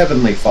our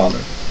Heavenly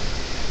Father.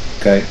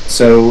 Okay,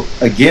 so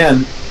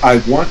again,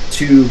 I want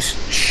to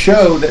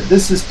show that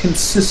this is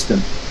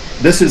consistent.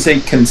 This is a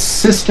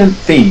consistent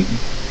theme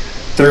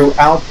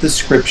throughout the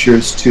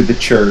Scriptures to the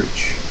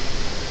church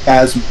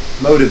as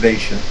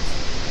motivation.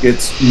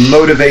 It's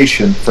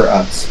motivation for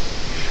us.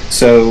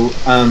 So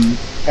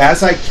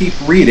as I keep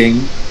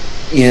reading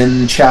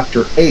in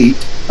chapter 8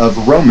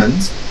 of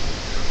Romans,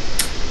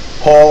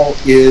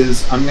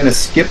 I'm going to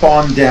skip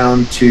on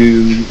down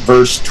to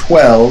verse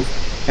 12,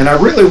 and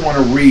I really want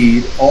to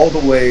read all the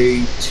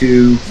way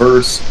to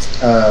verse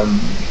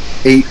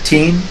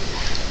 18,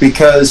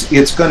 because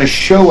it's going to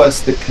show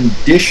us the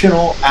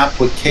conditional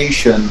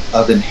application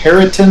of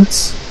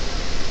inheritance,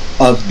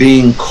 of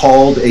being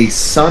called a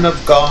son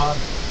of God,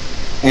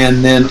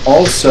 and then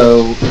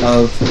also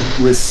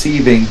of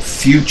receiving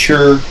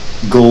future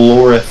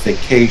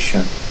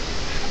glorification,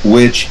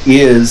 which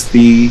is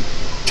the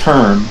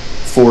term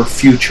for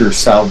future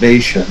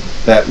salvation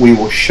that we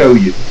will show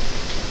you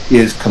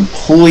is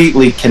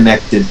completely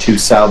connected to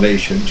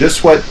salvation.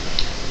 Just what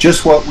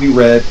we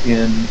read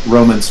in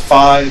Romans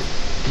 5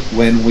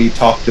 when we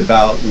talked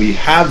about we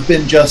have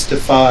been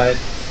justified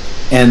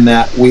and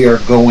that we are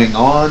going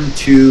on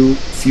to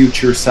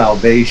future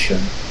salvation.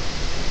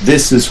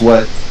 This is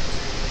what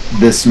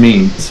this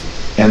means.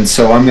 And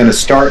so I'm going to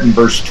start in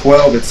verse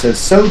 12. It says,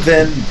 "So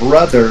then,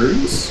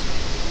 brothers,"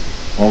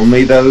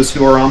 only those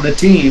who are on the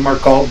team are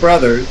called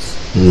brothers,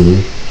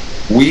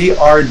 We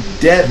are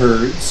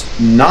debtors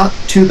not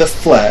to the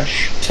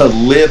flesh, to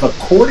live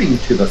according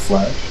to the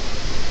flesh.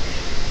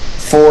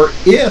 For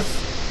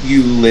if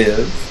you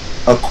live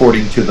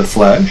according to the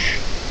flesh,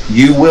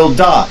 you will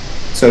die.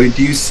 So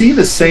do you see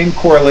the same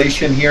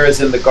correlation here as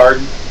in the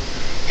garden?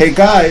 Hey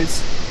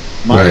guys,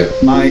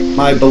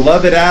 my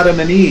beloved Adam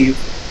and Eve,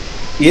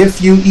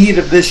 if you eat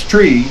of this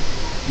tree,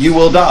 you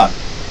will die.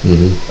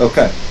 Mm-hmm.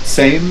 Okay,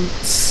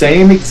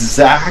 same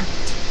exact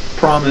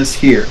promise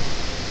here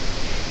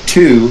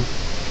to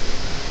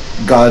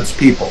God's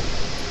people.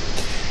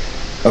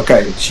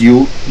 Okay, it's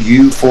you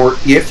for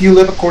if you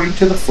live according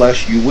to the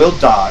flesh, you will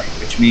die,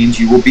 which means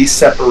you will be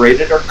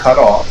separated or cut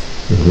off.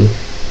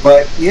 Mm-hmm.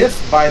 But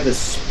if by the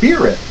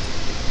Spirit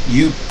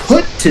you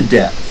put to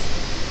death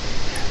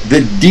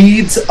the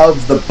deeds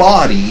of the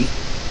body,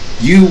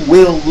 you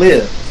will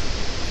live.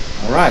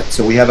 All right,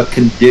 so we have a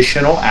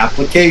conditional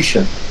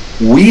application.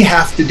 We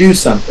have to do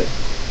something.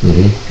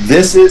 Mm-hmm.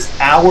 This is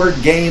our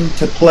game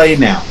to play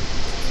now.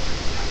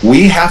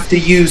 We have to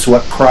use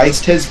what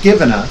Christ has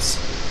given us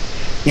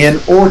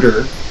in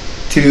order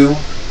to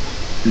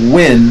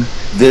win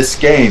this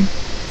game.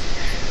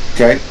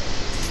 Okay?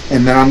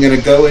 And then I'm going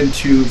to go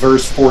into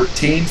verse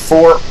 14.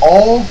 For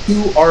all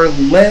who are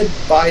led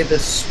by the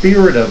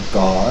Spirit of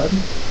God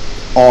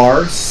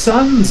are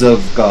sons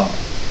of God.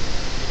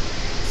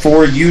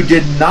 For you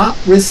did not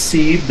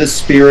receive the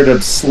spirit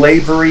of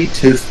slavery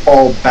to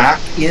fall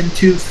back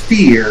into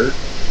fear,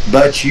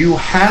 but you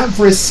have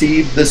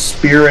received the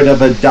spirit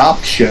of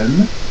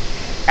adoption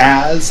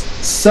as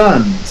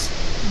sons,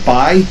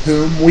 by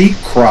whom we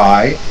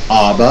cry,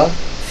 Abba,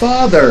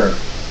 Father.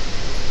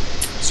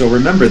 So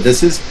remember,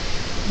 this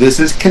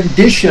is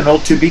conditional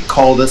to be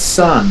called a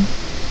son.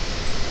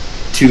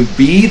 To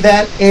be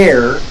that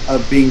heir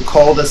of being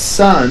called a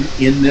son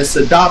in this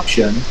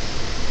adoption,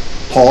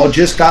 Paul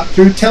just got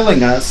through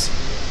telling us,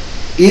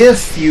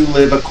 if you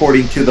live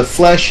according to the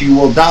flesh, you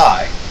will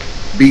die.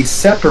 Be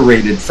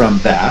separated from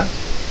that.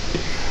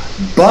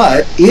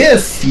 But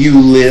if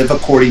you live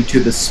according to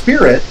the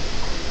Spirit,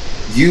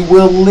 you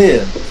will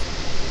live.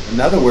 In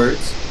other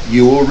words,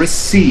 you will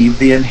receive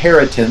the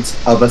inheritance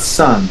of a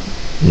son.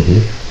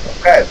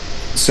 Mm-hmm. Okay,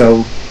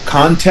 so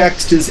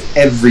context is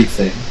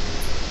everything.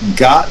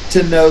 Got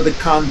to know the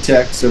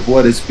context of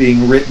what is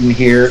being written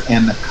here,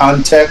 and the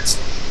context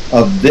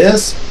of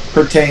this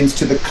pertains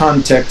to the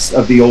context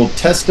of the Old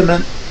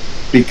Testament,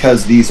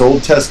 because these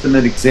Old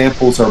Testament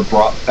examples are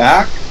brought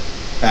back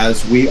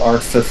as we are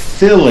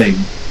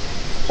fulfilling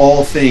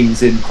all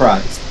things in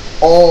Christ.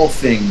 All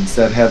things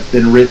that have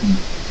been written,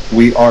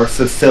 we are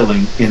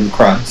fulfilling in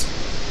Christ.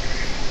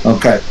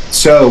 Okay,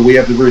 so we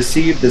have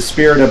received the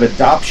spirit of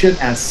adoption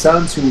as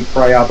sons whom we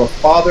cry, Abba,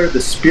 Father.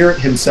 The Spirit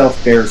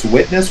himself bears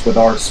witness with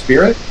our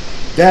spirit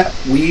that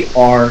we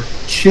are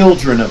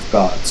children of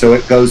God. So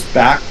it goes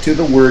back to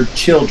the word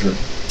children,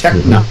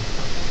 tekna,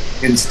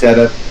 instead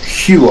of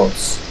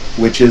huos,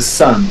 which is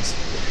sons.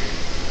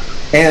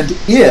 And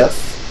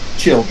if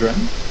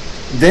children,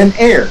 then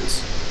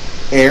heirs,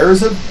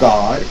 heirs of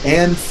God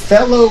and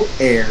fellow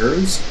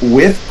heirs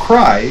with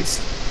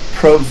Christ,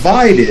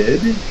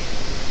 provided,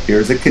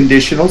 here's a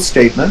conditional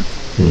statement,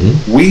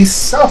 we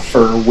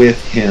suffer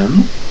with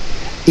him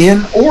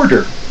in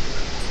order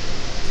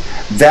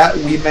that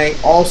we may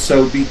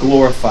also be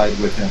glorified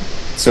with him.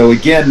 So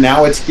again,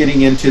 now it's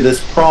getting into this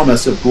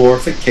promise of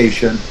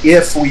glorification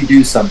if we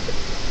do something.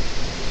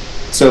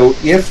 So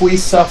if we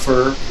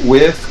suffer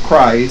with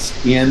Christ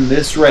in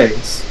this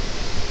race,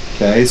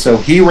 okay, so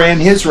he ran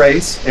his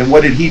race, and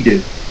what did he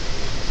do?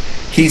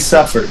 He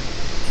suffered.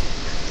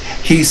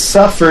 He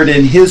suffered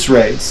in his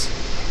race.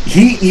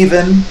 He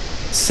even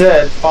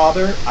said,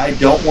 Father, I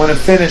don't want to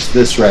finish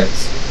this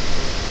race.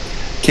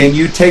 Can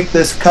you take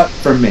this cup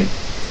from me?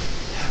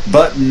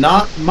 But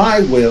not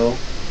my will,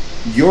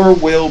 your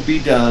will be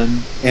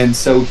done. And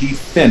so he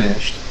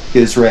finished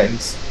his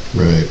race.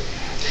 Right.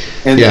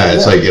 And yeah,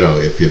 it's like,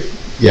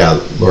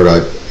 Lord,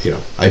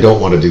 I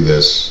don't want to do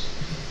this,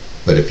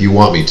 but if you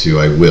want me to,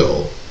 I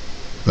will.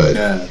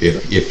 But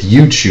if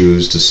you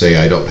choose to say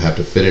I don't have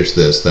to finish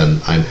this,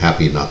 then I'm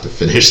happy not to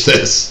finish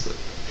this.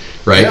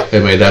 Right? Yep. I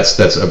mean, that's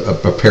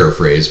a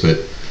paraphrase,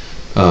 but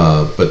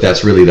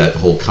that's really that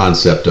whole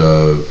concept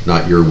of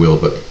not your will,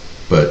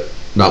 but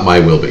not my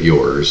will, but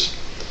yours.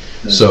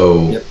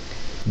 So,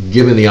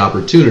 given the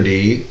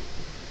opportunity,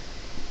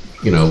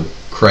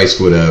 Christ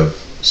would have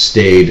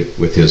stayed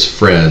with his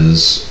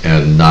friends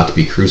and not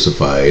be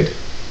crucified,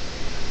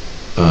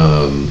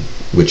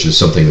 which is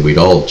something that we'd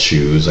all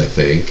choose, I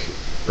think,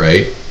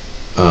 right?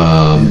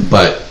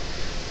 But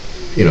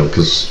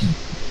because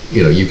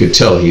you could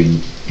tell he,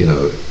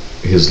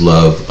 his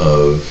love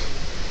of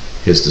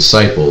his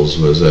disciples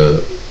was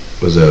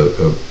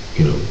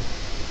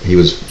he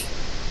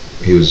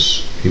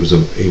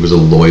was a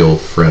loyal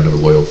friend, a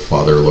loyal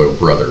father, a loyal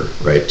brother,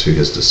 right, to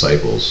his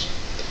disciples.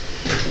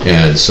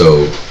 And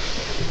so,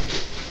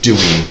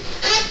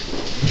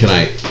 can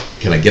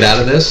I get out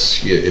of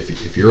this?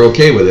 If you're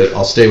okay with it,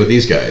 I'll stay with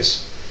these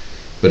guys.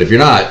 But if you're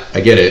not, I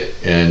get it,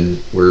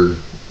 and we're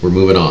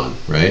moving on,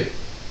 right?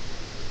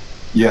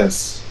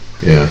 Yes.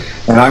 Yeah.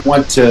 And I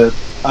want to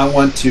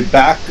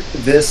back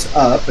this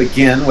up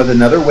again with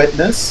another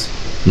witness.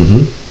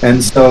 Mm-hmm.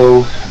 And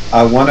so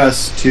I want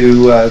us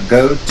to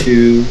go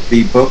to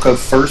the book of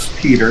First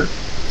Peter.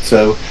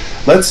 So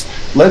let's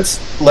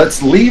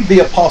leave the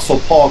Apostle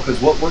Paul, because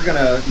what we're going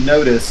to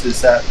notice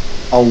is that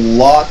a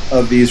lot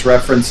of these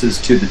references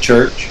to the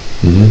church,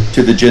 Mm-hmm.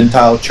 to the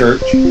Gentile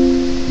church,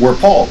 were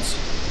Paul's.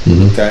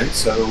 Mm-hmm. Okay,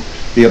 so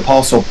the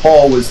Apostle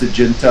Paul was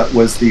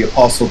the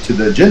apostle to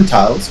the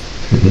Gentiles,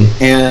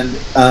 Mm-hmm. and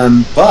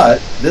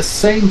but this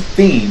same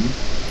theme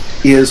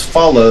is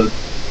followed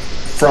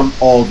from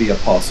all the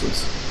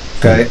apostles.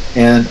 Okay,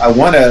 and I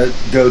want to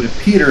go to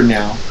Peter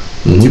now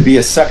Mm-hmm. to be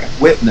a second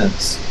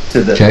witness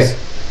to this. Okay.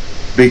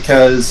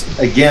 Because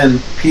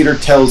again, Peter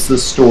tells the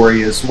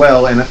story as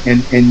well,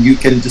 and you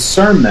can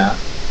discern that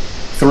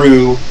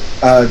through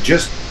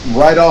just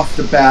right off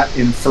the bat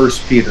in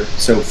First Peter.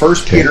 So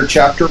First Okay. Peter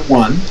chapter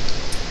 1,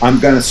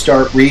 I'm going to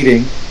start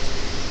reading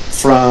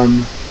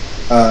from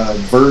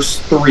verse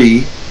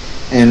 3,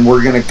 and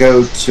we're going to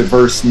go to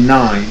verse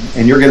 9,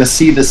 and you're going to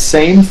see the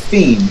same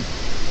theme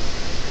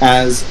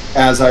as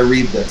I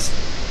read this.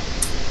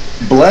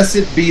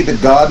 Blessed be the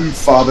God and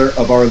Father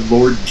of our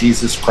Lord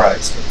Jesus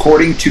Christ.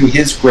 According to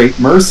his great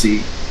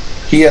mercy,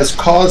 he has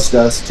caused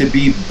us to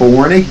be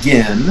born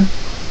again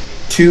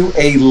to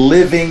a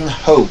living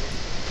hope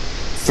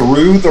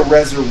through the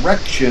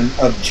resurrection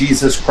of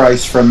Jesus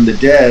Christ from the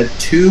dead,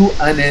 to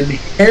an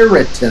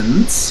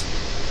inheritance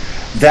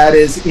that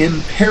is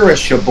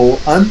imperishable,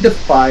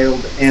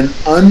 undefiled, and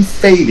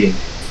unfading,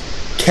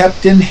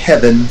 kept in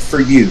heaven for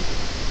you,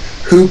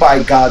 who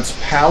by God's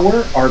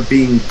power are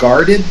being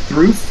guarded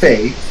through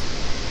faith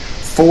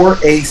for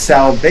a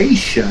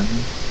salvation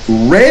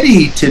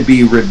ready to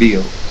be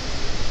revealed.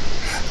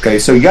 Okay,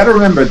 so you got to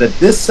remember that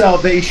this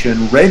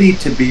salvation ready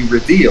to be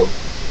revealed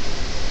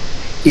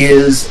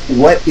is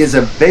what is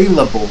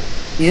available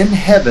in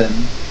heaven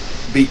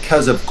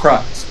because of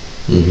Christ.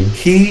 Mm-hmm.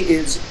 He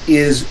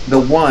is the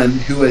one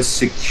who has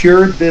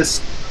secured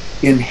this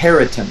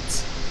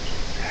inheritance.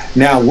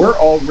 Now we're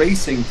all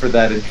racing for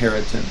that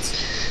inheritance.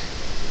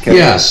 Okay?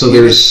 Yeah, so so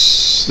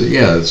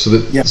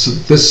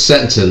this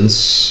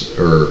sentence,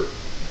 or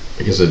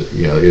I guess it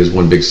is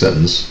one big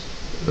sentence,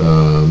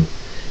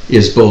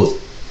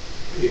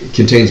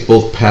 contains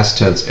both past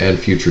tense and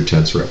future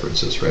tense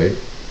references, right?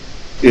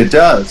 It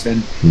does,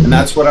 and Mm-hmm. and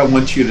that's what I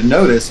want you to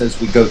notice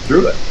as we go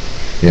through it.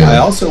 Yeah. I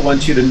also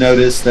want you to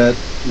notice that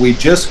we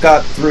just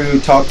got through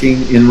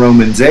talking in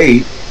Romans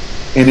 8,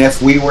 and if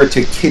we were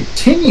to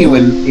continue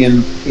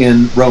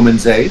in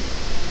Romans 8,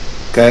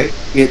 okay,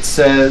 it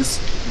says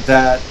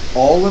that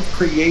all of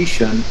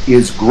creation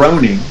is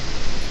groaning,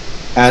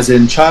 as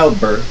in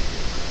childbirth,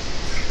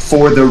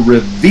 for the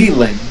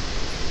revealing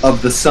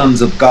of the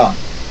sons of God.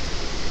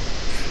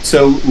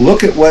 So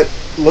look at what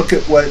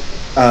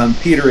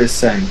Peter is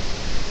saying.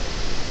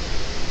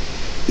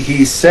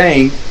 He's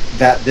saying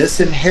that this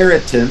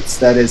inheritance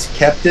that is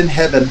kept in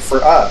heaven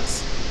for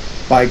us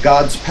by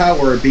God's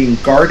power being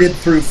guarded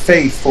through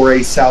faith for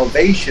a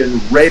salvation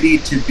ready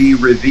to be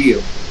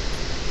revealed,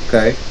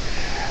 okay,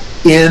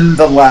 in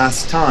the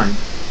last time.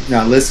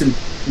 Now listen,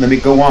 let me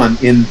go on.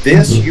 In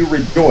this you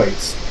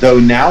rejoice, though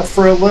now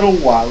for a little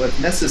while, if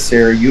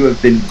necessary, you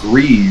have been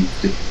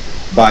grieved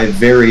by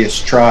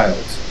various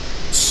trials,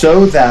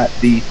 so that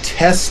the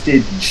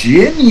tested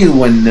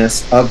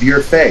genuineness of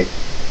your faith,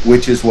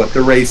 which is what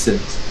the race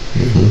is.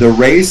 Mm-hmm. The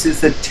race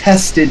is the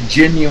tested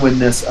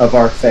genuineness of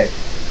our faith.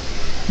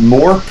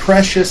 More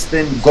precious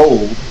than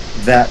gold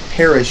that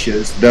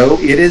perishes, though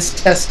it is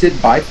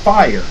tested by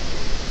fire,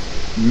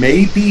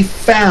 may be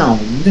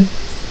found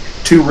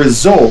to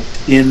result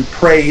in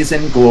praise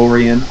and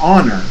glory and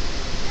honor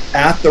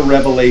at the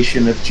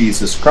revelation of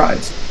Jesus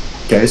Christ.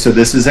 Okay, so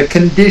this is a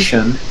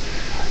condition.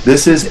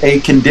 This is a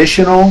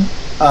conditional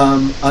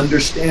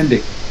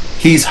understanding.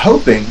 He's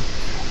hoping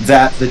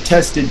that the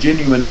tested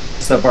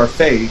genuineness of our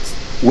faith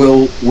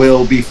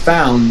will be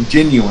found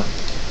genuine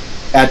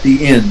at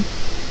the end,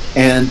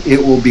 and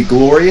it will be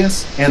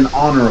glorious and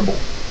honorable.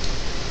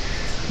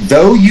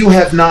 Though you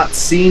have not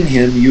seen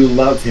him, you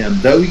love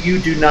him. Though you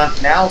do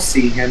not now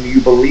see him,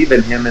 you believe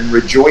in him and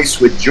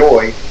rejoice with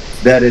joy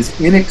that is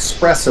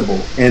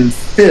inexpressible and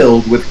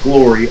filled with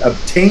glory,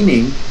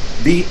 obtaining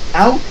the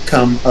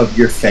outcome of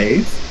your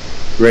faith.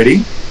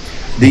 Ready?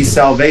 The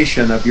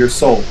salvation of your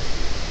soul.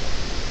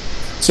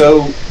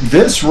 So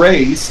this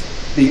race,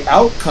 the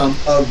outcome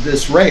of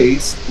this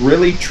race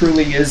really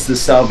truly is the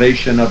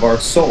salvation of our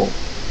soul.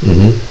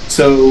 Mm-hmm.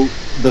 So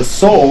the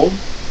soul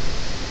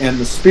and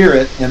the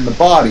spirit and the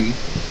body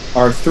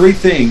are three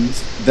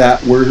things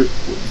that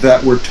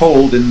were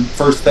told in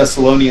 1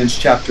 Thessalonians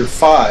chapter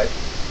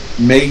 5.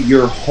 May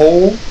your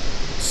whole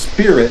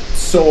spirit,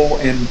 soul,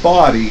 and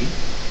body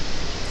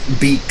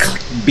be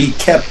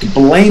kept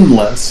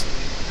blameless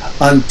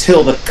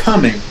until the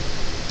coming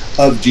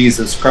of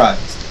Jesus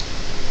Christ.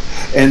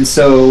 And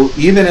so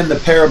even in the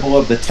parable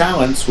of the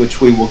talents, which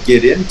we will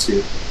get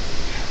into,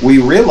 we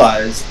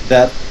realize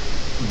that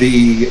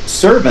the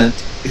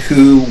servant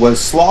who was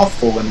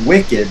slothful and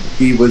wicked,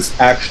 he was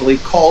actually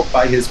called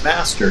by his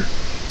master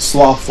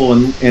slothful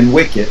and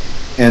wicked,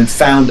 and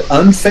found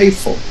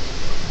unfaithful.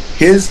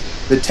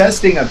 The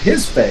testing of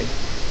his faith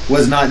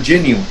was not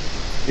genuine.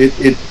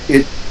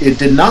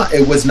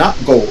 It was not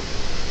gold.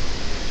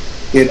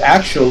 It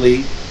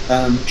actually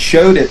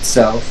showed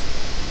itself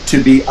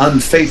to be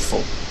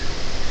unfaithful.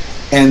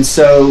 And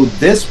so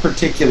this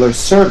particular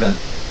servant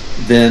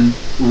then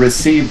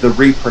received the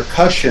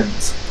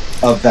repercussions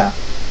of that.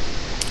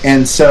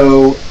 And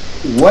so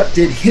what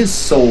did his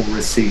soul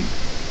receive?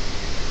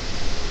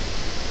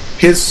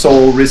 His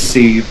soul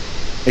received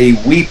a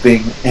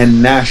weeping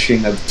and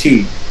gnashing of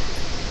teeth.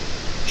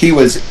 He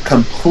was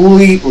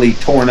completely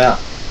torn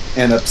up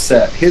and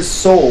upset. His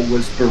soul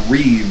was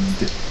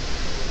bereaved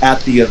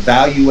at the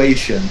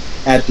evaluation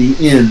at the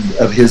end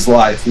of his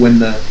life when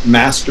the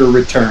master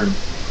returned.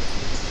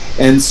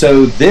 And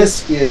so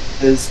this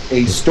is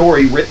a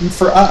story written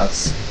for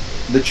us,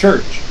 the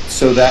church,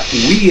 so that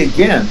we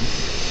again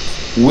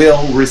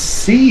will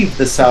receive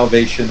the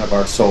salvation of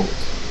our souls.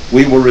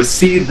 We will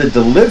receive the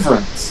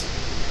deliverance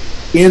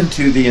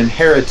into the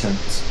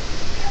inheritance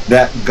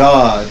that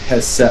God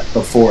has set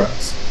before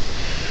us.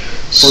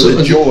 For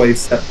the joy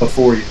set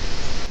before you.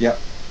 Yep.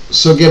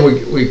 So again,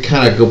 we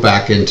kind of go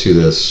back into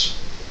this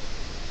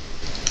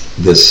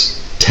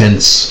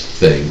tense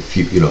thing,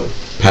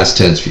 past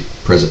tense,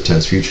 present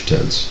tense, future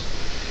tense.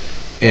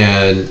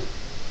 And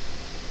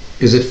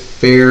is it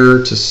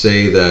fair to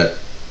say that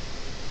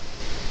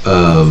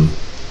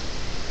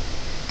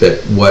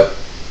that what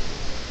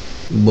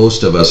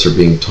most of us are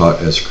being taught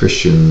as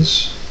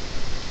Christians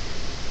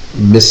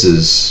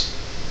misses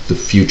the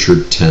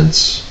future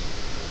tense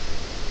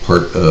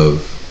part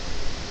of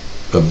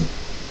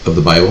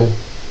the Bible?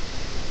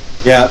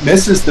 Yeah, it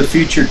misses the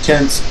future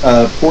tense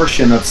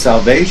portion of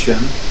salvation.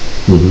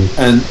 Mm-hmm.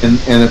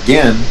 And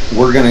again,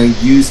 we're going to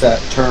use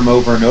that term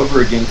over and over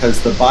again because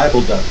the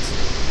Bible does.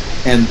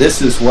 And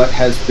this is what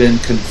has been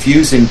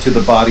confusing to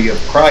the body of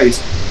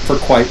Christ for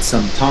quite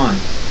some time.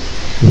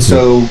 Mm-hmm.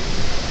 So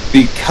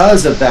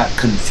because of that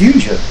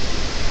confusion,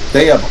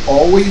 they have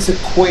always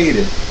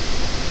equated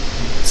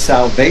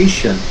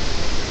salvation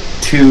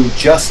to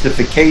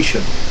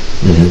justification.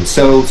 Mm-hmm.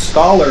 So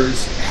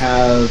scholars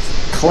have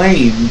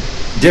claimed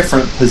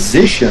different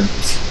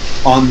positions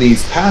on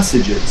these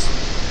passages,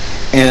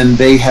 and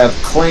they have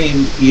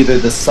claimed either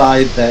the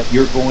side that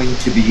you're going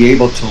to be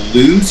able to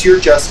lose your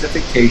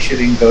justification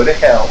and go to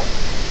hell,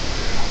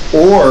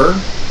 or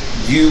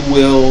you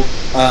will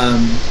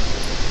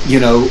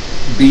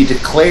be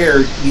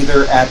declared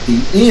either at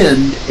the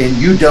end and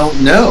you don't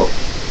know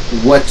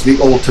what the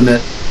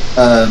ultimate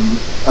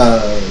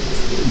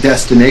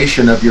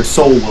destination of your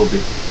soul will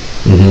be.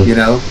 Mm-hmm.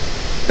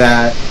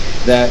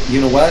 That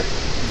you know what,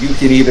 you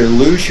can either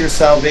lose your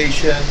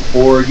salvation,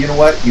 or you know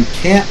what, you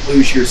can't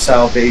lose your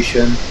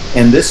salvation,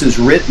 and this is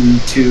written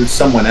to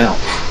someone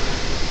else.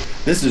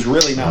 This is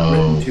really not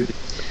written to the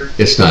church.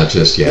 It's not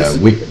just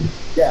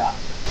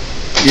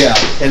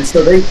and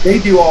so they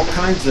do all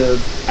kinds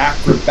of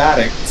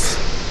acrobatics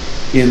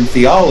in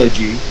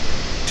theology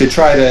to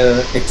try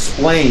to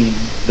explain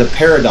the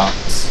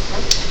paradox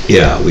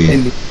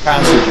in the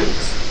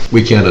passages.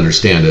 We can't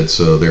understand it,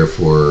 so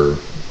therefore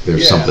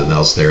there's something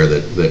else there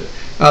that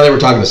they were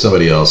talking to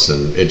somebody else,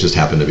 and it just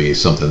happened to be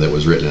something that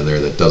was written in there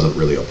that doesn't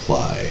really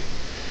apply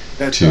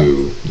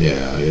to.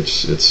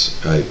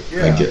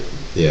 I get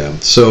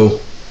So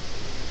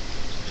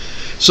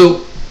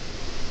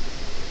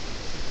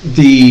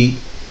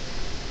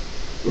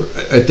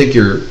I think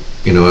you're,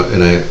 and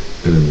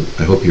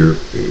I hope you're.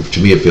 To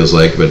me, it feels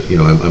like, but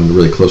I'm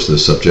really close to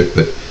this subject.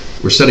 But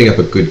we're setting up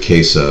a good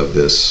case of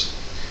this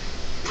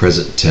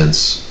present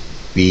tense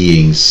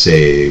being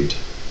saved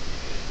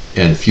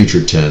and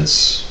future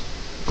tense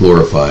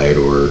glorified,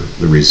 or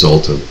the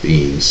result of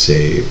being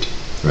saved,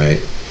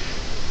 right?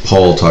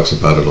 Paul talks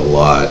about it a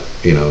lot.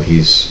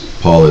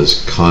 Paul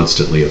is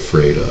constantly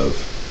afraid of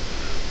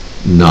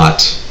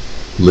not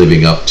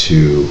living up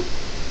to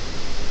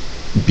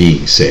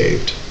being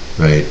saved,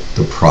 right?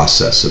 The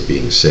process of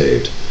being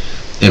saved.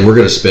 And we're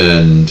going to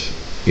spend,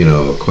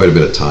 quite a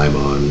bit of time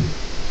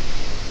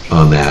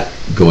on that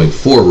going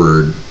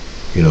forward,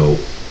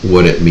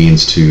 what it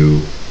means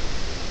to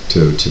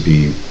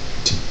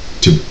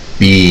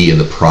be in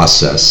the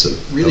process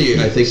of really,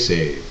 I think,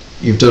 saved.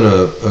 You've done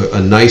a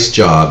nice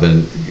job,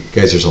 and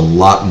guys, there's a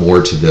lot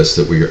more to this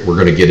that we're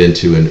going to get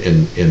into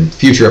in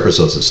future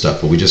episodes and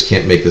stuff, but we just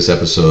can't make this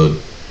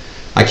episode.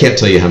 I can't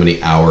tell you how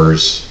many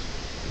hours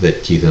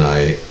that Keith and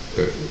I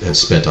have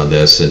spent on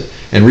this,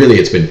 and really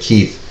it's been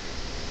Keith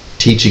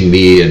teaching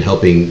me and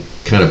helping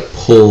kind of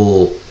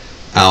pull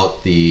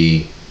out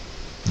the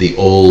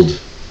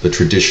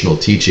traditional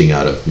teaching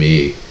out of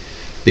me,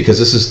 because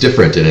this is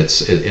different, and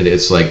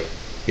it's like,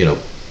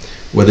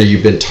 whether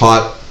you've been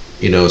taught,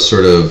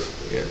 sort of,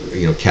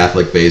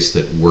 Catholic based,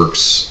 that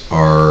works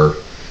are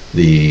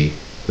the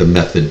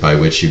method by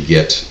which you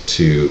get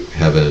to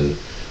heaven,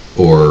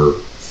 or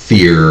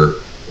fear,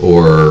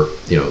 or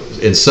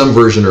in some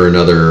version or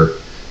another,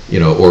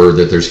 or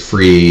that there's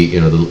free,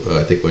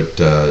 I think what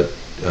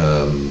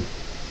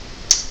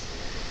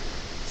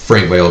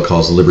Frank Viola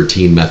calls the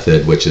libertine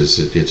method, which is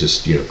it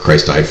just,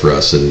 Christ died for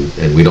us,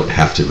 and we don't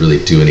have to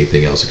really do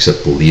anything else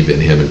except believe in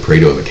him and pray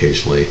to him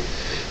occasionally.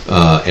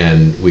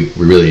 And we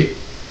really,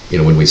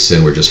 when we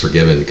sin, we're just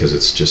forgiven because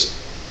it's just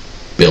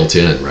built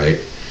in, right?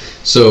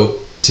 So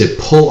to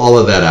pull all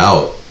of that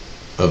out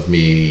of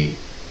me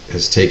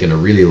has taken a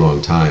really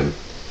long time.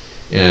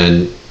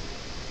 And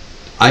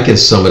I can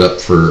sum it up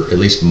for at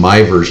least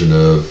my version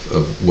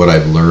of what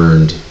I've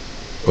learned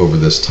over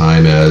this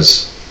time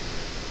as,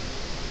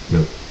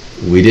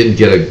 we didn't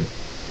get a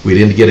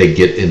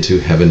get into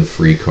heaven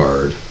free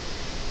card,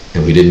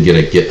 and we didn't get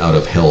a get out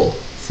of hell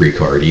free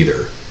card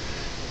either,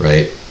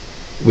 right?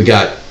 We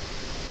got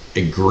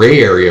a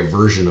gray area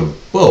version of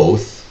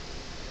both,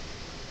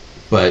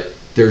 but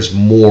there's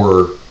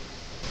more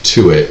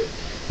to it,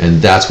 and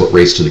that's what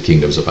Race to the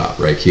Kingdom's about,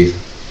 right, Keith?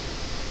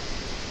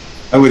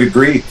 I would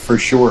agree, for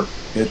sure.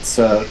 It's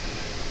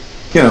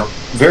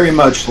very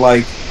much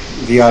like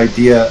the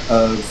idea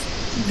of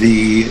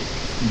the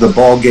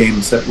ball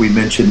games that we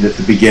mentioned at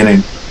the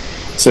beginning.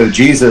 So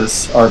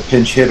Jesus, our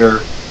pinch hitter,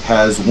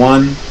 has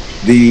won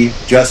the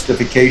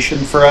justification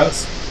for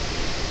us.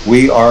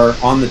 We are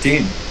on the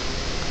team.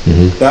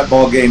 Mm-hmm. That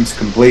ball game's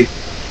complete.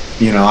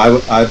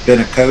 I've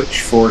been a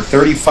coach for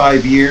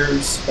 35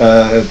 years,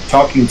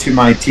 talking to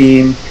my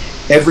team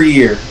every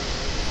year.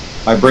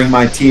 I bring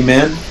my team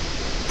in,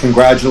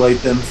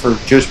 congratulate them for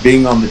just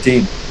being on the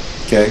team.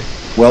 Okay,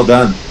 well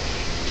done.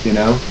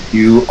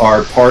 You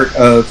are part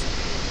of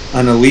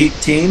an elite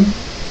team,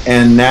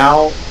 and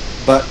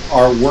but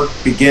our work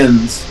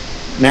begins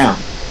now.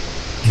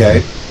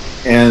 Okay,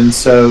 and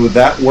so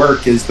that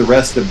work is the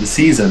rest of the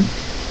season,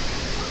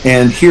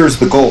 and here's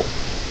the goal.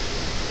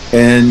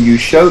 And you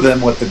show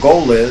them what the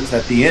goal is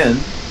at the end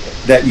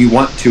that you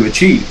want to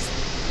achieve.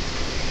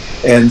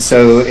 And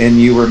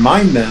you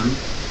remind them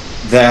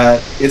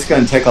that it's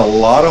going to take a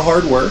lot of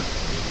hard work,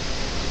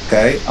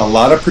 okay, a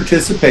lot of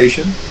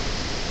participation,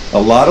 a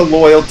lot of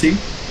loyalty,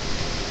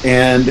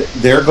 and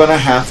they're going to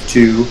have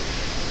to,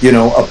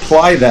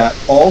 apply that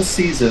all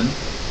season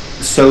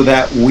so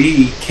that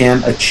we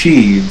can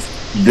achieve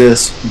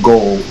this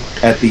goal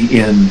at the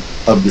end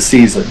of the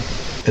season.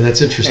 And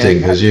that's interesting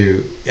because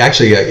you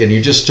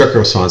just struck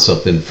us on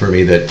something for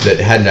me that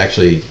hadn't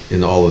actually,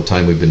 in all the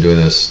time we've been doing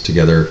this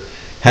together,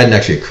 hadn't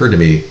actually occurred to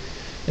me.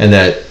 And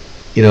that,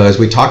 as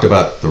we talked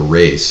about the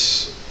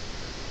race,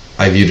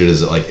 I viewed it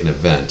as like an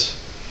event.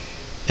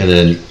 And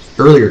then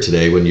earlier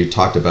today, when you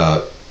talked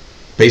about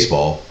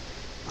baseball,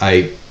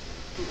 I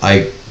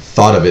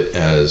thought of it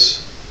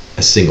as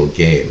a single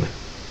game.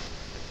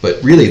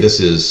 But really, this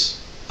is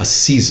a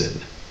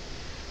season.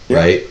 Yeah.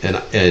 Right?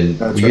 And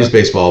we use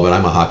baseball, but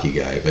I'm a hockey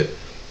guy. But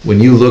when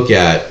you look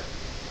at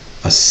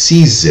a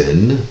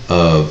season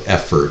of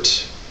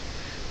effort,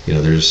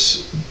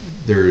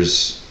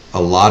 there's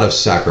a lot of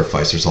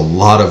sacrifice. There's a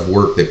lot of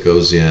work that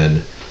goes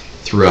in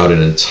throughout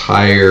an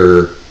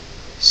entire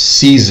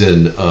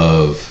season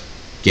of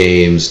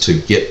games to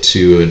get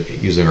to,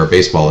 using our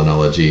baseball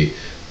analogy,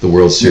 the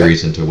World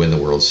Series and to win the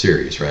World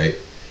Series, right?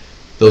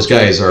 Those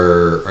guys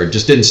are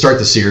just didn't start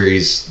the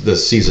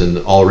season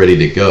all ready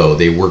to go.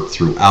 They worked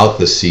throughout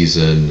the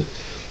season.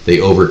 They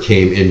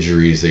overcame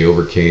injuries. They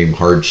overcame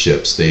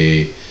hardships.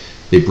 They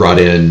brought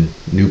in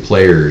new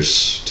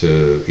players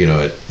to,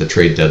 at the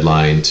trade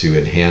deadline to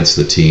enhance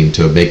the team,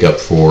 to make up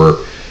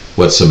for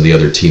what some of the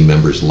other team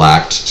members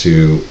lacked,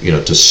 to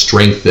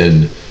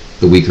strengthen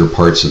the weaker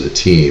parts of the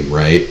team,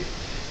 right?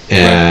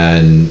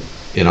 And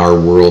in our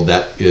world,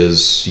 that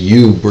is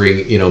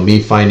me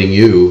finding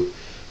you,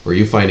 or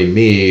you finding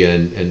me,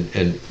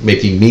 and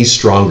making me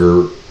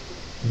stronger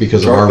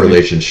because of our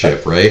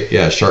relationship, right?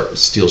 Yeah,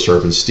 steel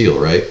sharpens steel,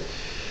 right?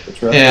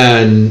 That's right.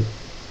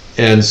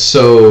 And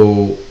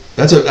so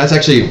that's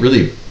actually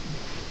really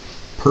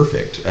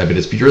perfect. I mean,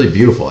 it's really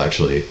beautiful,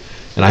 actually.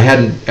 And I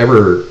hadn't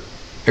ever.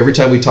 Every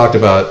time we talked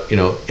about,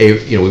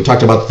 we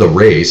talked about the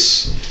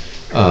race,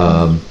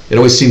 it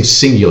always seemed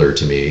singular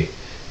to me.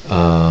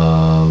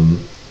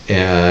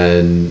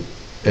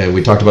 And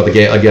we talked about the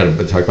game again.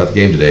 We talked about the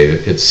game today.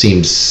 It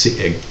seems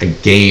a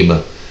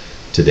game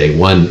today,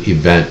 one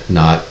event,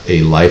 not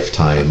a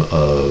lifetime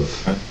of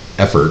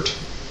effort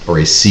or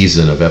a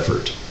season of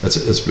effort.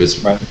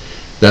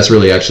 That's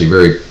really actually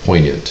very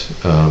poignant.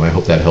 I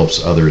hope that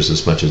helps others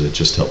as much as it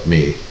just helped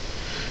me.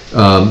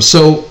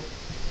 So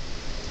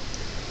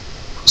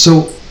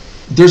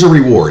there's a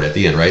reward at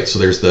the end, right? So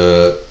there's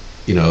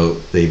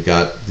they've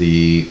got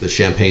the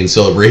champagne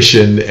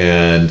celebration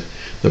and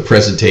the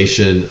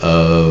presentation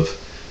of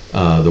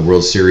the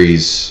World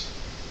Series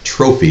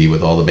trophy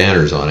with all the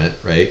banners on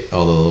it, right?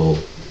 All the little,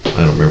 I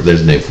don't remember, there's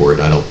a name for it.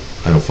 I don't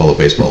follow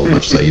baseball as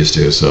much as I used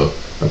to, so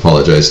I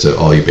apologize to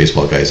all you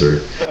baseball guys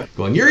that are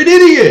going, you're an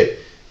idiot!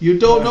 You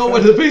don't know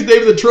what the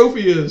name of the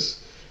trophy is.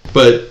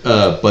 But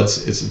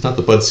it's not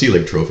the Bud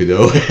Selig trophy,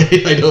 though.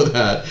 I know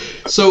that.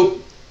 So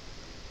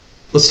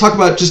let's talk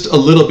about just a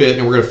little bit,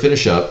 and we're going to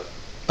finish up,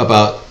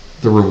 about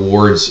the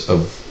rewards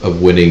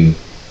of winning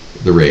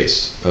the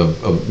race,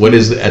 of what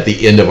is at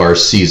the end of our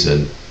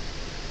season.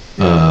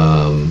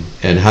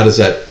 and how does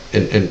that,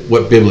 and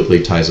what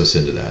biblically ties us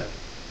into that?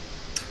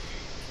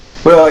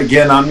 Well,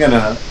 again, I'm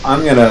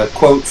gonna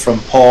quote from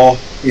Paul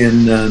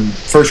in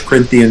 1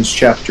 Corinthians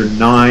chapter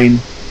 9,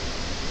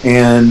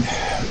 and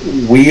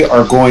we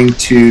are going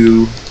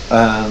to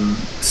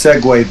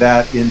segue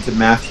that into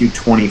Matthew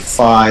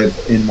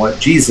 25 in what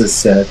Jesus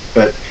said.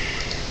 But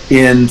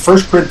in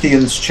 1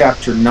 Corinthians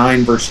chapter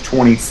 9, verse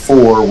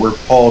 24, where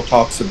Paul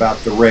talks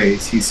about the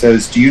race, he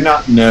says, "Do you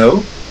not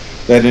know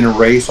that in a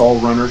race all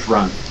runners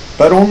run,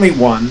 but only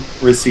one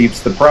receives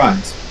the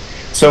prize?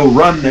 So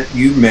run that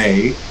you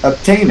may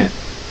obtain it.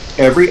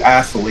 Every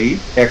athlete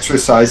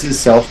exercises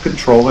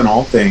self-control in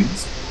all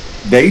things.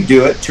 They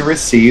do it to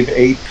receive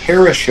a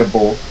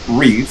perishable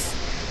wreath,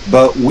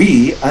 but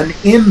we an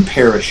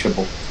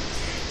imperishable.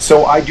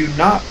 So I do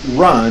not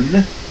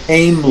run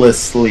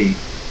aimlessly.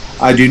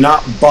 I do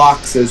not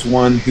box as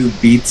one who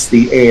beats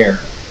the air,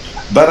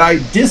 but I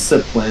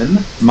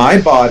discipline my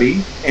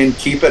body and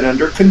keep it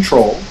under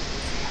control,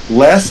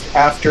 lest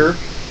after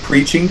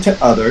preaching to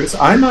others,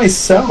 I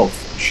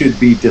myself should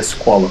be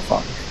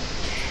disqualified."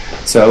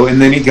 So,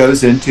 and then he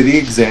goes into the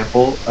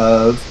example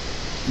of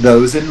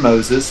those in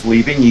Moses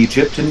leaving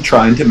Egypt and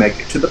trying to make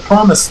it to the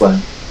promised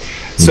land.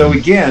 So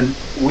again,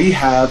 we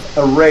have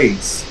a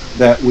race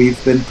that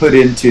we've been put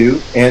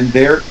into, and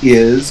there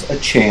is a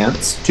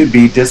chance to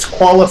be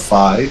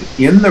disqualified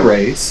in the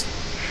race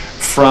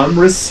from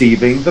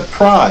receiving the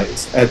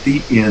prize at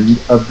the end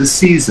of the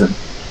season.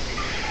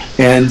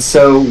 And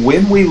so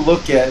when we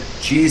look at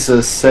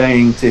Jesus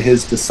saying to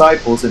his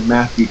disciples in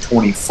Matthew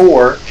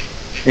 24,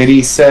 and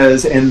he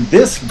says, "And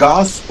this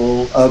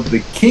gospel of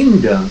the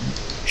kingdom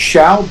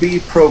shall be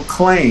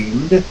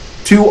proclaimed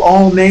to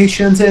all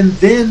nations, and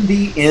then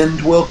the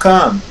end will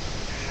come."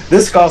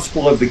 This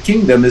gospel of the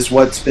kingdom is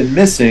what's been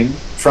missing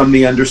from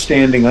the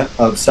understanding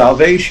of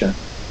salvation.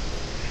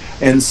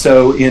 And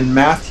so in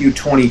Matthew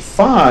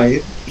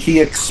 25, he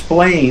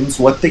explains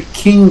what the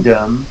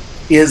kingdom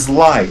is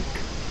like.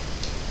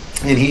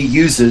 And he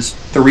uses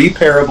 3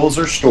 parables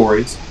or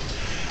stories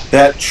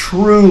that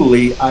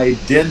truly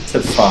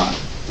identify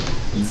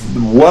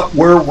what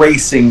we're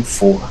racing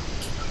for,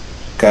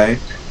 okay?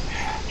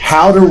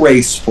 How to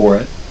race for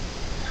it,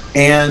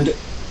 and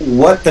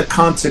what the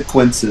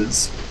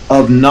consequences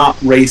of not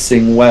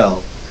racing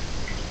well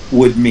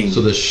would mean.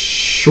 So the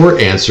short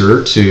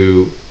answer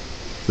to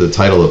the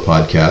title of the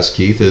podcast,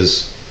 Keith,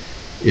 is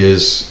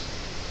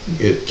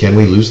can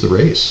we lose the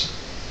race?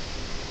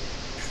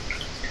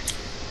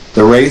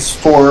 The race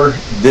for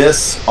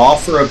this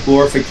offer of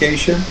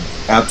glorification?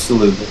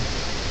 Absolutely.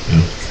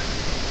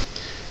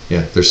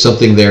 Yeah, there's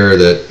something there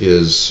that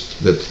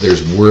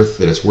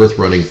it's worth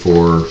running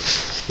for.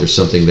 There's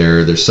something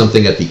there. There's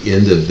something at the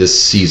end of this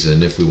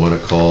season, if we want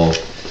to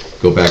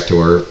go back to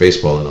our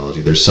baseball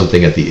analogy. There's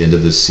something at the end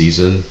of this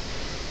season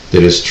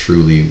that is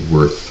truly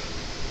worth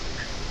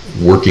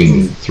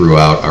working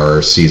throughout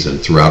our season,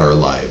 throughout our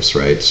lives,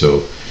 right? So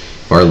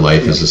if our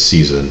life is a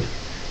season,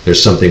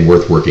 there's something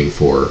worth working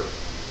for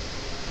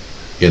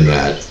in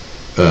that,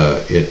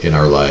 in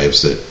our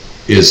lives, that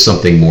is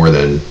something more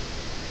than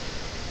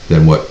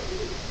what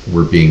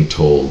we're being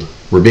told.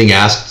 We're being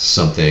asked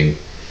something,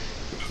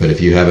 but if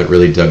you haven't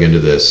really dug into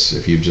this,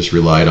 if you've just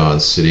relied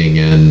on sitting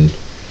in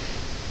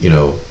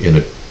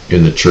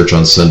the church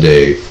on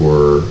Sunday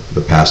for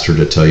the pastor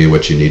to tell you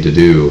what you need to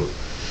do,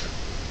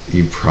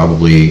 you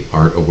probably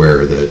aren't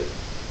aware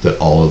that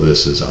all of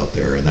this is out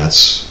there, and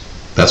that's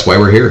why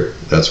we're here.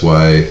 That's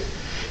why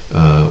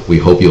we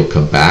hope you'll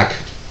come back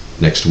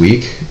next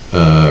week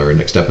or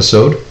next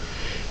episode,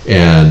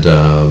 and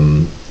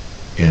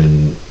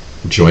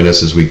join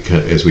us as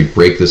we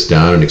break this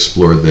down and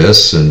explore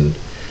this, and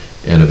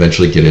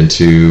eventually get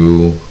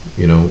into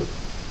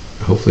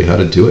hopefully how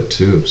to do it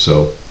too.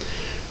 So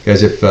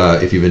guys,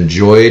 if you've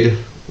enjoyed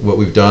what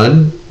we've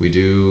done, we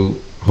do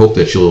hope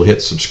that you'll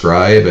hit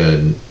subscribe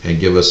and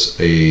give us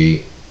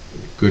a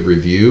good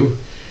review.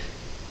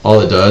 All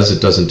it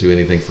doesn't do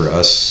anything for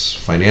us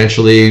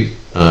financially.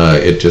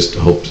 It just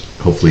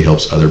hopefully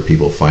helps other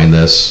people find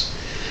this.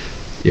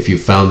 If you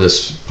found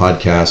this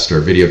podcast or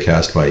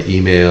videocast by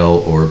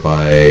email or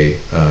by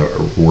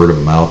word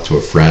of mouth to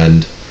a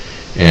friend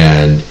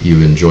and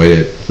you enjoyed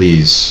it,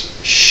 please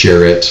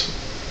share it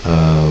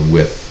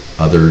with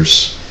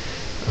others.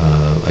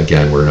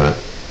 Again, we're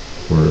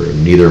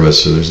neither of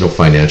us, so there's no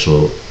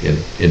financial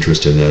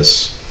interest in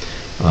this,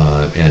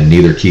 and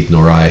neither Keith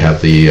nor I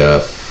have the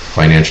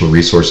financial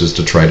resources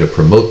to try to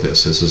promote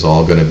this. This is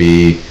all going to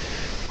be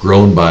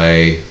grown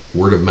by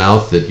word of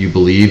mouth, that you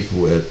believe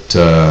what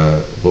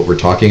we're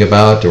talking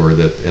about,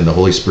 and the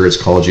Holy Spirit's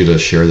called you to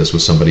share this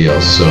with somebody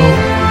else. So